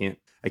 so I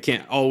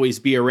can't always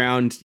be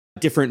around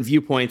different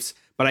viewpoints,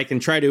 but I can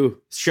try to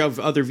shove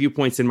other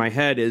viewpoints in my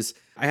head, is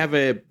I have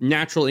a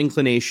natural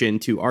inclination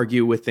to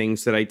argue with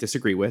things that I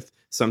disagree with,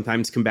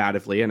 sometimes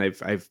combatively, and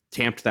I've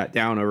tamped that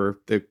down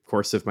over the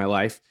course of my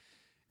life.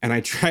 And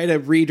I try to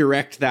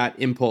redirect that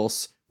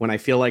impulse when I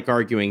feel like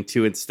arguing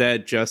to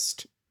instead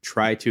just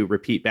try to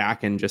repeat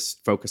back and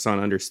just focus on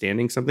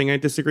understanding something I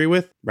disagree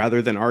with,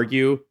 rather than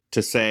argue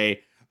to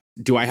say,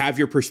 do I have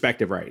your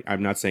perspective right?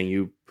 I'm not saying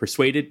you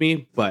persuaded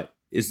me, but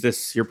is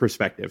this your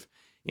perspective?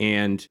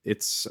 And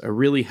it's a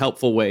really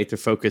helpful way to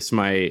focus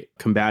my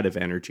combative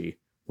energy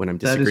when I'm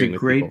disagreeing with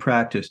people. That is a great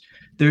practice.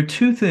 There are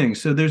two things.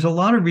 So there's a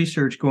lot of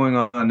research going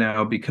on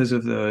now because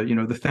of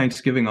the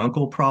Thanksgiving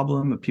uncle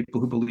problem of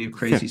people who believe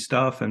crazy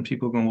stuff and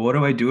people going, well, what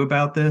do I do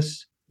about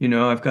this?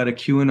 I've got a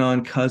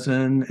QAnon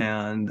cousin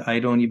and I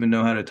don't even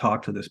know how to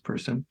talk to this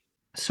person.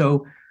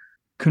 So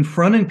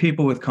confronting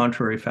people with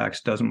contrary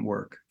facts doesn't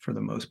work for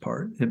the most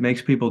part. It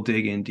makes people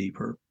dig in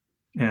deeper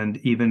and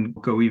even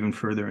go even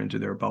further into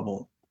their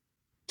bubble.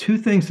 Two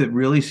things that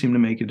really seem to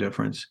make a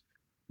difference.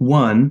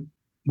 One,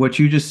 what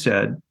you just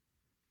said,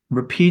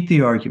 repeat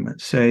the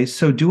argument. Say,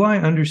 so do I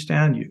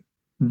understand you?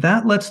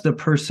 That lets the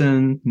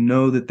person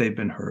know that they've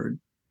been heard.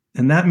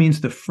 And that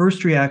means the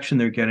first reaction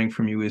they're getting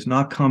from you is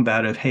not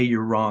combative, hey,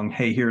 you're wrong,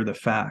 hey, here are the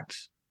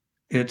facts.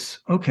 It's,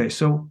 okay,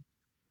 so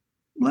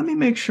let me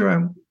make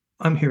sure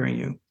I'm hearing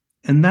you.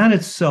 And that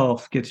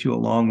itself gets you a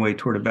long way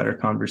toward a better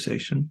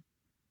conversation.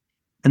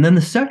 And then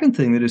the second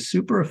thing that is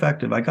super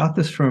effective, I got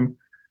this from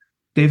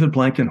David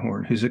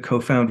Blankenhorn, who's a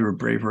co-founder of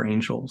Braver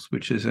Angels,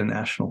 which is a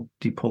national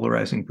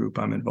depolarizing group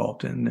I'm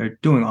involved in. They're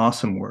doing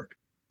awesome work.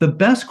 The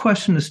best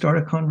question to start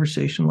a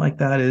conversation like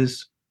that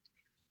is,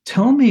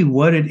 tell me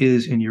what it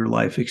is in your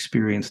life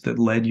experience that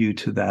led you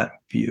to that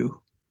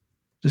view.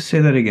 Just say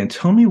that again.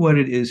 Tell me what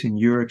it is in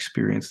your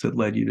experience that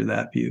led you to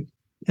that view.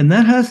 And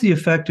that has the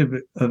effect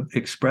of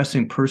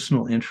expressing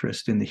personal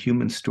interest in the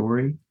human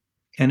story.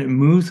 And it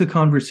moves the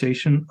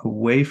conversation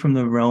away from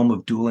the realm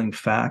of dueling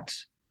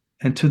facts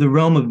and to the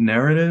realm of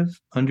narrative,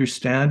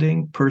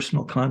 understanding,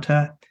 personal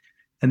contact.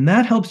 And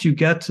that helps you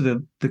get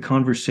to the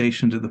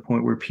conversation to the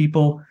point where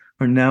people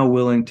are now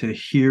willing to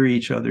hear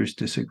each other's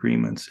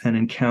disagreements and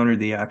encounter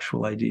the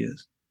actual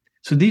ideas.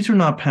 So these are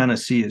not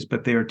panaceas,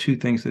 but they are two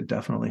things that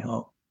definitely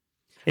help.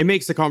 It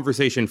makes the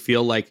conversation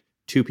feel like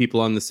two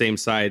people on the same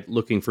side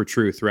looking for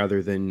truth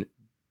rather than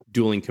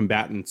dueling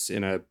combatants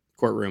in a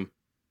courtroom.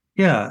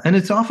 Yeah, and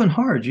it's often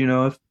hard,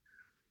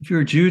 if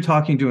you're a Jew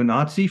talking to a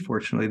Nazi,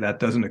 fortunately that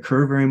doesn't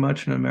occur very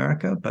much in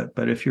America,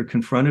 but if you're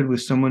confronted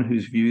with someone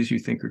whose views you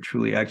think are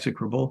truly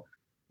execrable,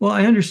 well,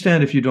 I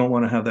understand if you don't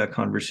want to have that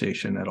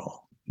conversation at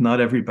all.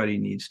 Not everybody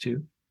needs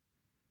to.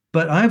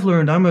 But I've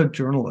learned, I'm a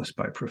journalist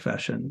by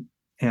profession,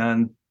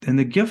 and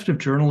the gift of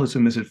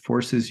journalism is it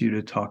forces you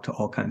to talk to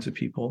all kinds of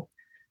people.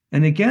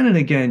 And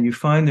again, you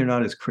find they're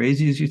not as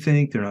crazy as you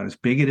think, they're not as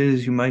bigoted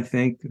as you might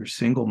think, they're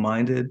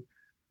single-minded.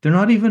 They're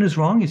not even as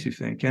wrong as you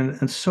think.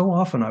 And so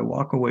often I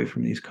walk away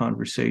from these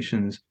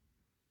conversations,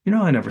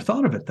 I never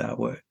thought of it that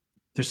way.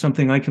 There's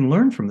something I can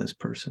learn from this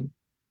person.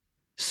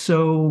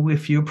 So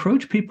if you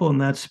approach people in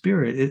that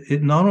spirit,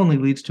 it not only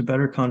leads to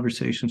better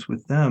conversations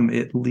with them,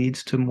 it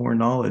leads to more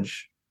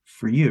knowledge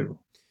for you.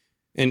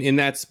 And in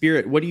that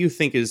spirit, what do you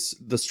think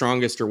is the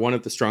strongest or one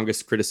of the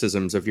strongest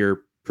criticisms of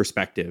your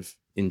perspective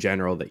in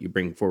general that you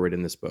bring forward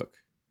in this book?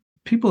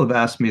 People have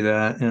asked me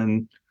that,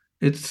 and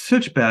it's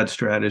such bad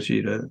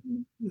strategy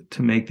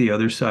to make the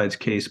other side's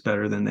case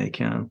better than they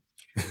can.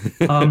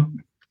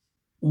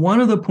 One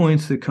of the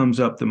points that comes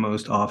up the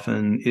most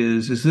often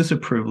is this a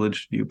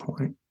privileged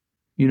viewpoint?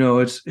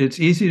 It's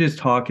easy to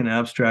talk in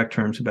abstract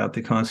terms about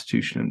the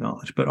Constitution of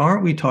Knowledge, but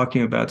aren't we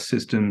talking about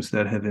systems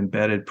that have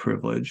embedded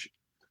privilege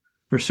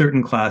for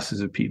certain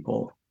classes of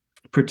people,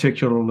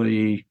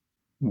 particularly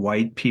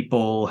white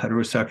people,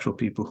 heterosexual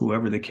people,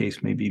 whoever the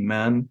case may be,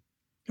 men,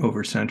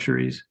 over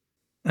centuries.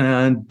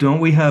 And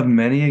don't we have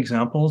many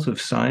examples of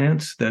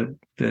science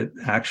that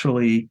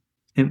actually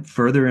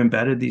further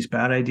embedded these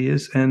bad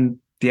ideas? And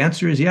the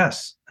answer is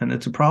yes, and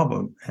it's a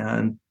problem.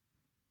 And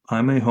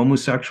I'm a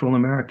homosexual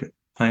American.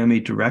 I am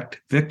a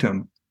direct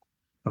victim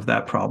of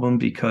that problem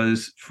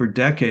because for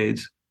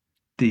decades,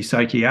 the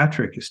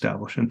psychiatric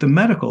establishment, the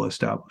medical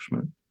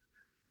establishment,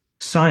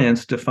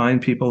 science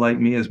defined people like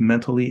me as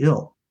mentally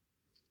ill,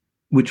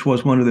 which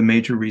was one of the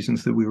major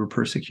reasons that we were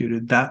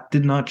persecuted. That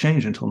did not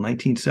change until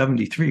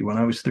 1973 when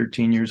I was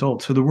 13 years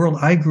old. So the world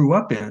I grew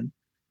up in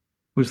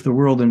was the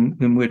world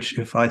in which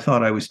if I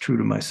thought I was true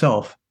to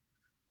myself,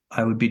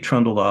 I would be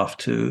trundled off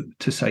to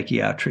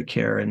psychiatric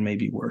care and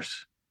maybe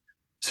worse.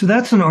 So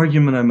that's an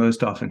argument I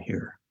most often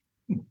hear.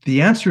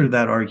 The answer to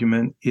that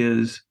argument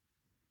is,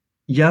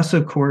 yes,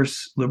 of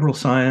course, liberal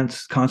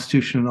science,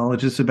 constitutional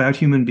knowledge is about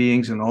human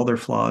beings and all their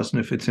flaws.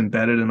 And if it's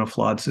embedded in a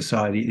flawed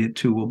society, it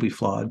too will be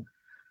flawed.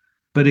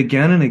 But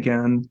again and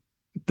again,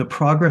 the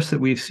progress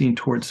that we've seen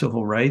toward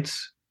civil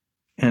rights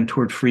and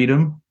toward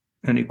freedom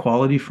and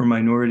equality for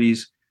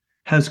minorities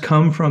has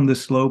come from the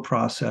slow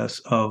process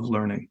of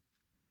learning,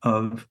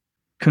 of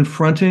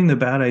confronting the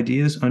bad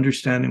ideas,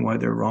 understanding why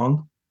they're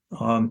wrong.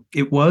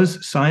 It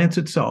was science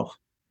itself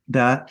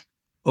that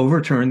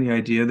overturned the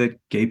idea that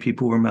gay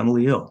people were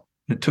mentally ill.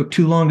 It took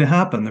too long to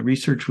happen. The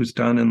research was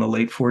done in the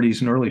late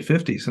 40s and early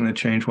 50s, and the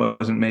change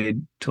wasn't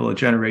made till a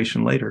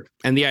generation later.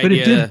 And the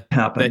idea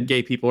that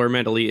gay people are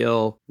mentally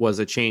ill was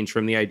a change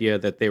from the idea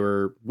that they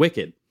were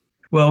wicked.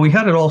 Well, we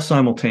had it all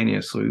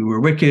simultaneously. We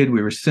were wicked,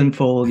 we were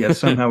sinful, yet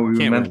somehow we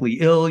were mentally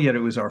ill, yet it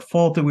was our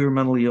fault that we were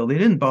mentally ill. They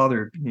didn't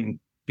bother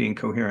being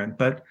coherent.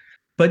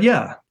 But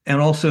yeah,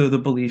 and also the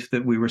belief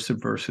that we were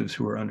subversives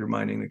who were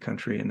undermining the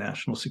country and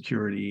national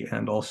security,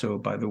 and also,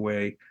 by the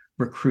way,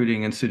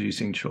 recruiting and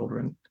seducing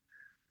children,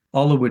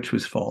 all of which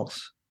was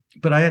false.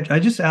 But I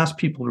just ask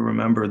people to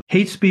remember,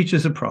 hate speech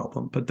is a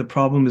problem, but the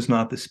problem is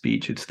not the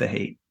speech, it's the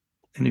hate.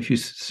 And if you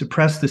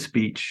suppress the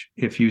speech,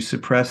 if you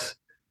suppress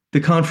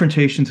the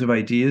confrontations of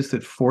ideas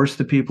that force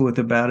the people with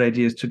the bad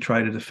ideas to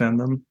try to defend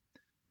them,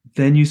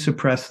 then you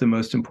suppress the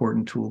most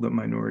important tool that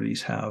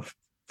minorities have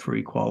for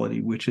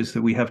equality, which is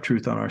that we have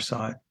truth on our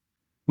side.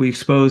 We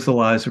expose the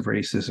lies of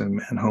racism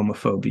and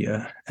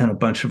homophobia and a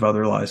bunch of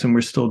other lies, and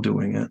we're still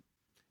doing it.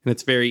 And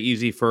it's very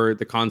easy for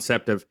the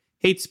concept of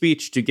hate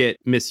speech to get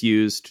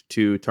misused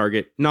to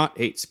target not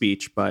hate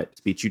speech, but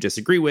speech you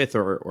disagree with,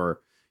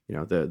 or you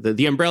know,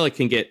 the umbrella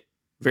can get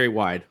very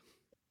wide.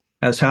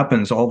 As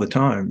happens all the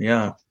time,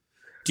 yeah.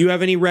 Do you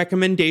have any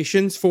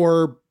recommendations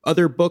for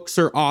other books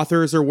or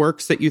authors or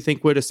works that you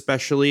think would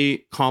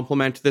especially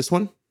complement this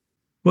one?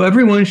 Well,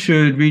 everyone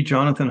should read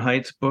Jonathan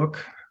Haidt's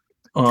book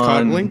on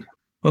Coddling.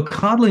 Well,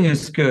 Coddling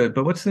is good,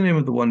 but what's the name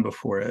of the one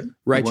before it?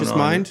 Righteous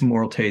Mind?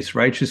 Moral Taste.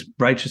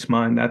 Righteous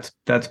Mind.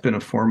 That's been a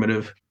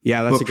formative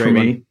that's book a great for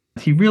me. one.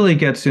 He really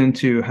gets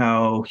into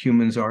how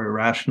humans are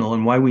irrational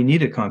and why we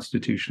need a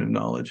constitution of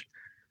knowledge,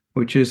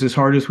 which is, as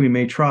hard as we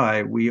may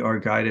try, we are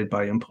guided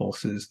by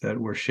impulses that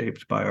were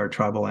shaped by our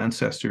tribal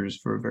ancestors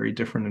for a very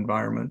different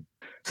environment.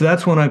 So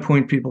that's one I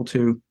point people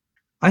to.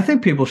 I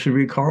think people should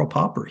read Karl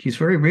Popper. He's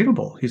very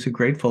readable. He's a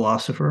great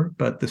philosopher,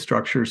 but The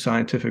Structure of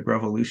Scientific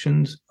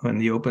Revolutions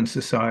and the Open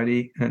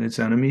Society and Its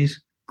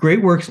Enemies.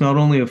 Great works not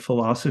only of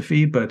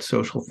philosophy, but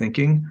social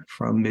thinking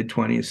from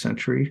mid-20th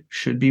century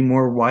should be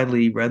more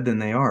widely read than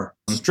they are.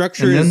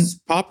 Structure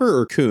is Popper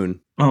or Kuhn?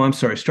 Oh, I'm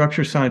sorry.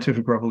 Structure of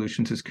Scientific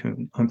Revolutions is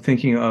Kuhn. I'm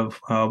thinking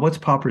of, what's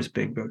Popper's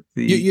big book?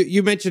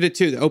 You mentioned it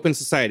too, The Open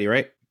Society,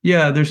 right?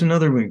 Yeah, there's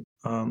another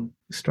one,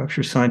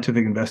 Structure of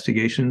Scientific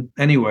Investigation.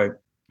 Anyway,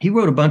 he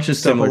wrote a bunch of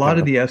stuff. A lot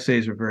of the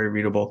essays are very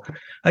readable.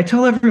 I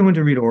tell everyone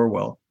to read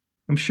Orwell.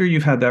 I'm sure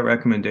you've had that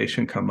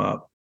recommendation come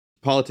up.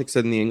 Politics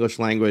in the English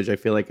Language. I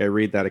feel like I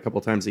read that a couple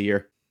times a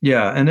year.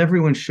 Yeah, and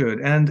everyone should.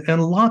 And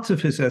lots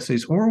of his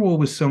essays. Orwell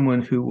was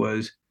someone who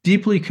was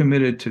deeply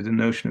committed to the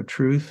notion of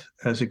truth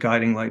as a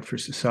guiding light for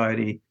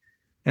society,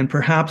 and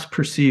perhaps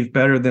perceived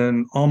better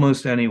than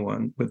almost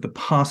anyone, with the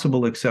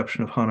possible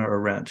exception of Hannah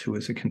Arendt, who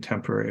was a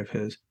contemporary of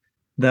his,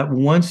 that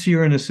once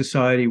you're in a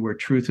society where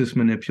truth is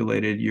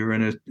manipulated, you're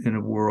in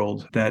a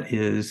world that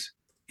is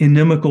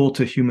inimical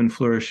to human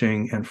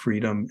flourishing and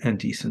freedom and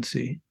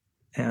decency.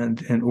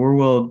 And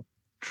Orwell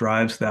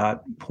drives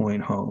that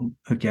point home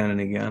again and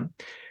again.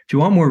 If you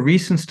want more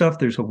recent stuff,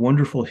 there's a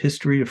wonderful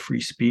history of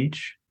free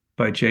speech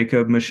by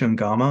Jacob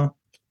Mishangama.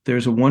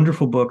 There's a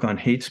wonderful book on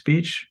hate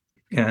speech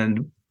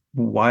and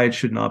why it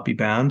should not be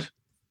banned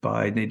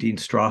by Nadine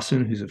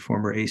Strawson, who's a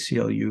former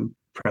ACLU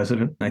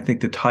president. I think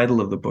the title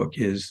of the book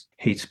is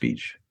Hate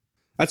Speech.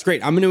 That's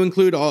great. I'm going to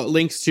include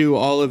links to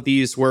all of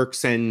these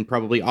works and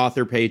probably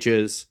author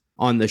pages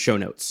on the show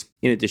notes,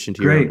 in addition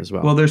to your own as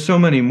well. Well, there's so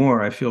many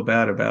more. I feel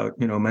bad about,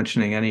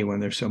 mentioning any when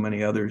there's so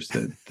many others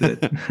that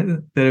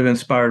that have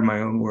inspired my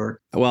own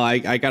work. Well,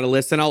 I got a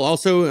list, and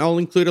I'll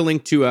include a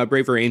link to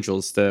Braver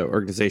Angels, the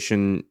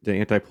organization, the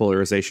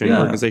anti-polarization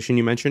organization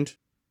you mentioned.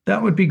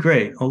 That would be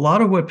great. A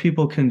lot of what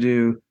people can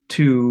do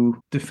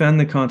to defend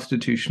the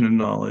Constitution of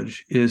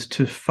knowledge is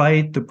to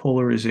fight the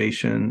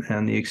polarization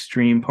and the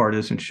extreme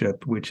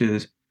partisanship, which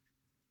is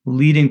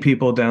leading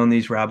people down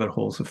these rabbit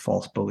holes of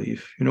false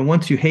belief.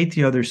 Once you hate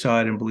the other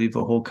side and believe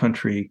the whole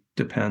country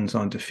depends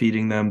on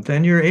defeating them,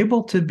 then you're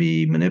able to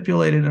be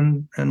manipulated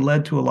and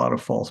led to a lot of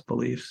false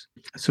beliefs.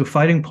 So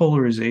fighting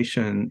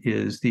polarization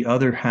is the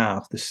other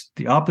half,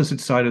 the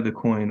opposite side of the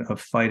coin of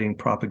fighting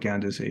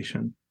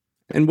propagandization.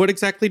 And what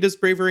exactly does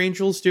Braver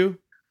Angels do?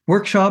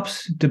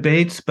 Workshops,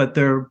 debates, but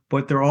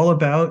what they're all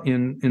about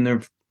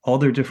in all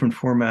their different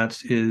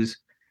formats is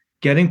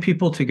getting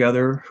people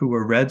together who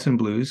are reds and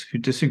blues, who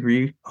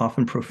disagree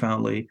often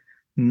profoundly,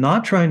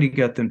 not trying to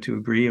get them to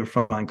agree or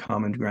find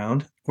common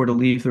ground or to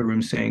leave the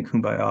room saying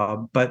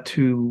kumbaya, but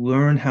to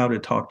learn how to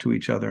talk to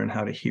each other and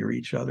how to hear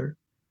each other,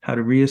 how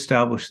to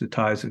reestablish the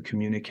ties of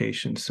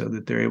communication so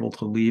that they're able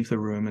to leave the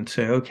room and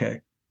say,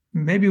 okay,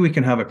 maybe we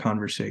can have a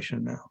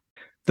conversation now.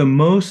 The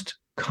most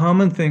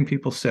common thing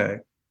people say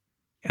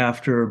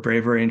after a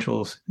Braver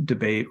Angels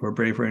debate or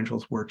Braver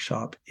Angels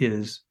workshop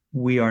is,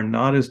 we are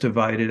not as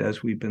divided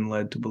as we've been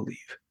led to believe.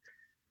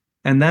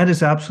 And that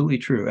is absolutely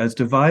true. As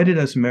divided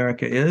as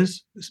America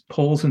is,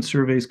 polls and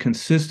surveys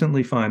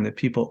consistently find that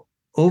people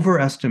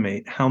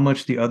overestimate how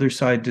much the other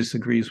side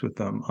disagrees with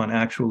them on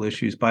actual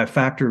issues by a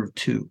factor of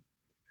 2.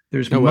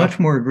 There's much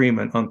more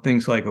agreement on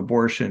things like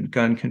abortion,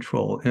 gun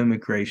control,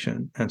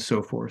 immigration, and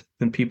so forth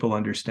than people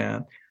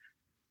understand.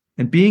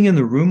 And being in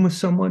the room with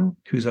someone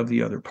who's of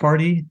the other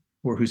party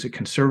or who's a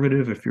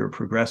conservative, if you're a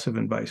progressive,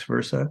 and vice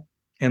versa,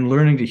 and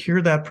learning to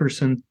hear that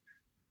person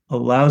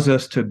allows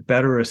us to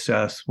better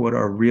assess what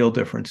our real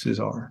differences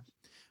are.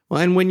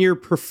 Well, and when you're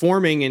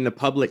performing in the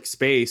public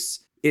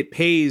space, it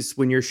pays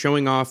when you're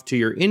showing off to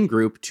your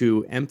in-group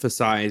to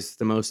emphasize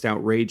the most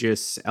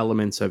outrageous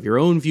elements of your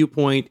own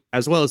viewpoint,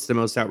 as well as the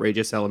most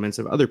outrageous elements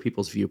of other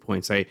people's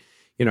viewpoints. I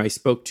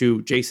spoke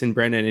to Jason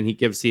Brennan, and he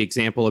gives the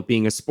example of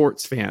being a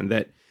sports fan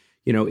that,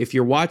 if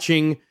you're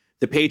watching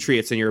the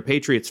Patriots and you're a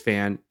Patriots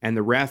fan and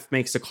the ref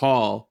makes a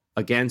call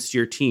against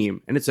your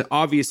team, and it's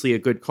obviously a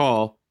good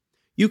call,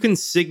 you can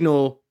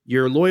signal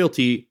your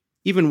loyalty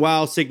even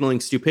while signaling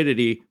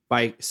stupidity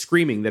by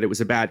screaming that it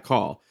was a bad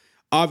call.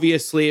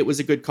 Obviously, it was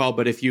a good call,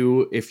 but if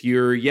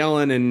you're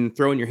yelling and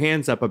throwing your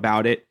hands up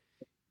about it,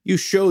 you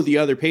show the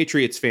other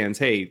Patriots fans,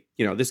 hey,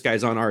 this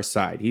guy's on our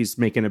side. He's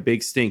making a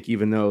big stink,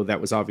 even though that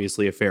was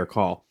obviously a fair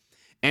call.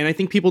 And I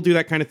think people do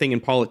that kind of thing in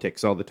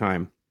politics all the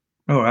time.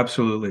 Oh,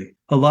 absolutely.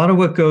 A lot of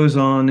what goes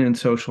on in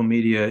social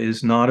media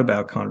is not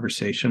about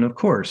conversation. Of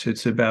course,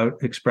 it's about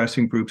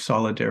expressing group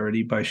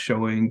solidarity by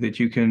showing that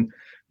you can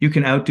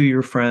outdo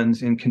your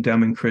friends in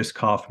condemning Chris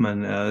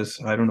Kaufman as,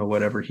 I don't know,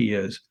 whatever he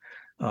is,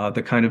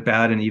 the kind of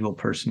bad and evil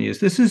person he is.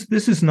 This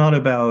is not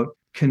about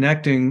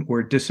connecting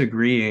or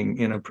disagreeing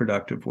in a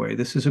productive way.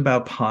 This is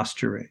about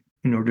posturing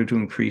in order to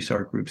increase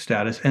our group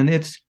status. And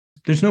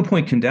there's no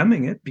point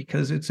condemning it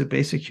because it's a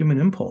basic human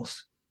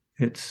impulse.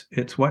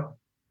 It's what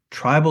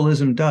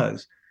tribalism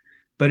does,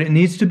 but it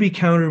needs to be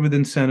countered with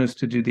incentives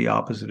to do the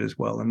opposite as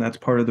well. And that's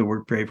part of the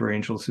work Braver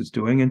Angels is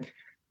doing.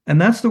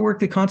 And that's the work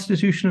the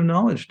Constitution of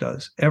Knowledge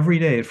does every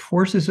day. It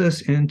forces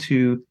us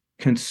into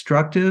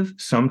constructive,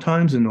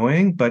 sometimes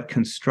annoying, but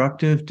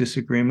constructive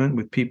disagreement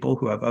with people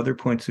who have other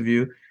points of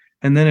view.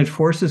 And then it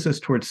forces us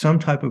towards some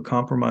type of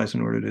compromise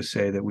in order to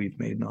say that we've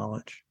made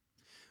knowledge.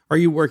 Are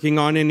you working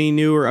on any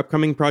new or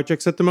upcoming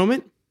projects at the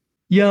moment?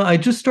 Yeah, I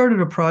just started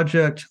a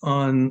project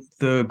on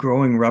the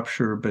growing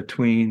rupture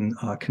between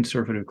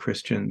conservative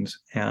Christians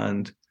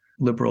and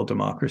liberal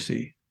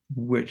democracy,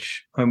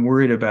 which I'm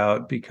worried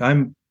about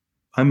because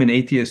I'm an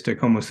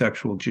atheistic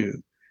homosexual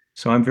Jew.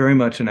 So I'm very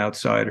much an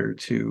outsider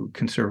to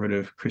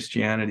conservative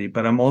Christianity,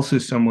 but I'm also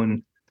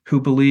someone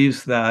who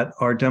believes that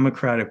our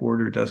democratic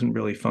order doesn't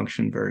really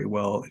function very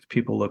well if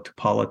people look to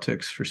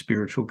politics for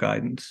spiritual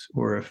guidance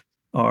or if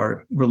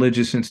our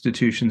religious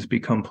institutions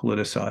become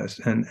politicized,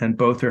 and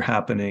both are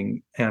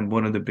happening. And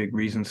one of the big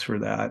reasons for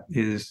that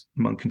is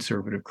among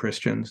conservative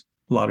Christians,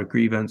 a lot of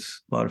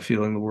grievance, a lot of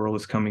feeling the world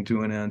is coming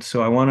to an end.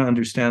 So I want to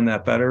understand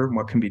that better and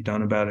what can be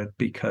done about it,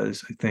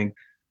 because I think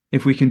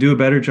if we can do a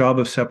better job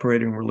of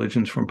separating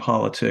religions from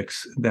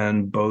politics,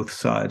 then both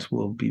sides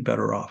will be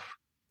better off.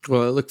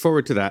 Well, I look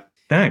forward to that.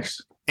 Thanks.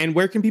 And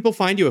where can people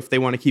find you if they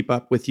want to keep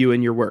up with you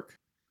and your work?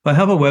 I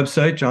have a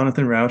website,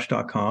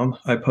 jonathanrauch.com.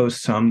 I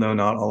post some, though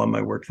not all of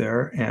my work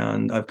there.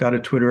 And I've got a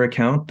Twitter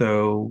account,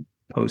 though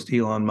post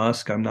Elon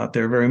Musk, I'm not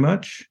there very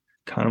much.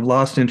 Kind of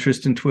lost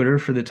interest in Twitter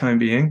for the time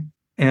being.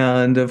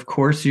 And of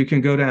course, you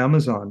can go to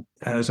Amazon,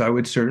 as I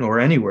would certainly, or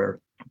anywhere.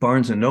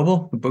 Barnes &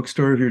 Noble, the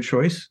bookstore of your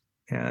choice,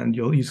 and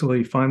you'll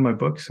easily find my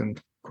books. And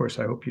of course,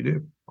 I hope you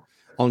do.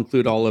 I'll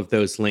include all of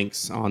those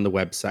links on the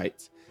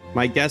website.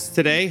 My guest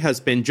today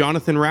has been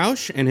Jonathan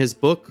Rauch, and his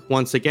book,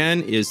 once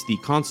again, is The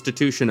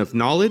Constitution of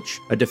Knowledge,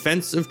 A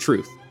Defense of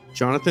Truth.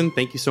 Jonathan,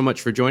 thank you so much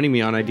for joining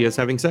me on Ideas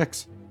Having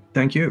Sex.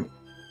 Thank you.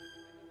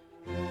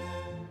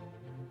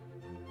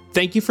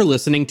 Thank you for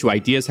listening to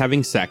Ideas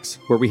Having Sex,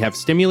 where we have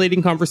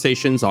stimulating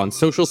conversations on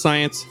social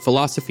science,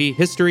 philosophy,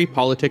 history,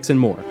 politics, and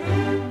more.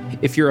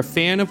 If you're a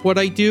fan of what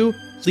I do,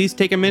 please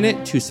take a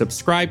minute to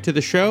subscribe to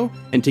the show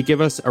and to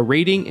give us a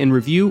rating and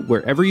review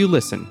wherever you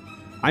listen.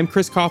 I'm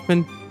Chris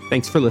Kaufman.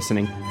 Thanks for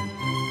listening.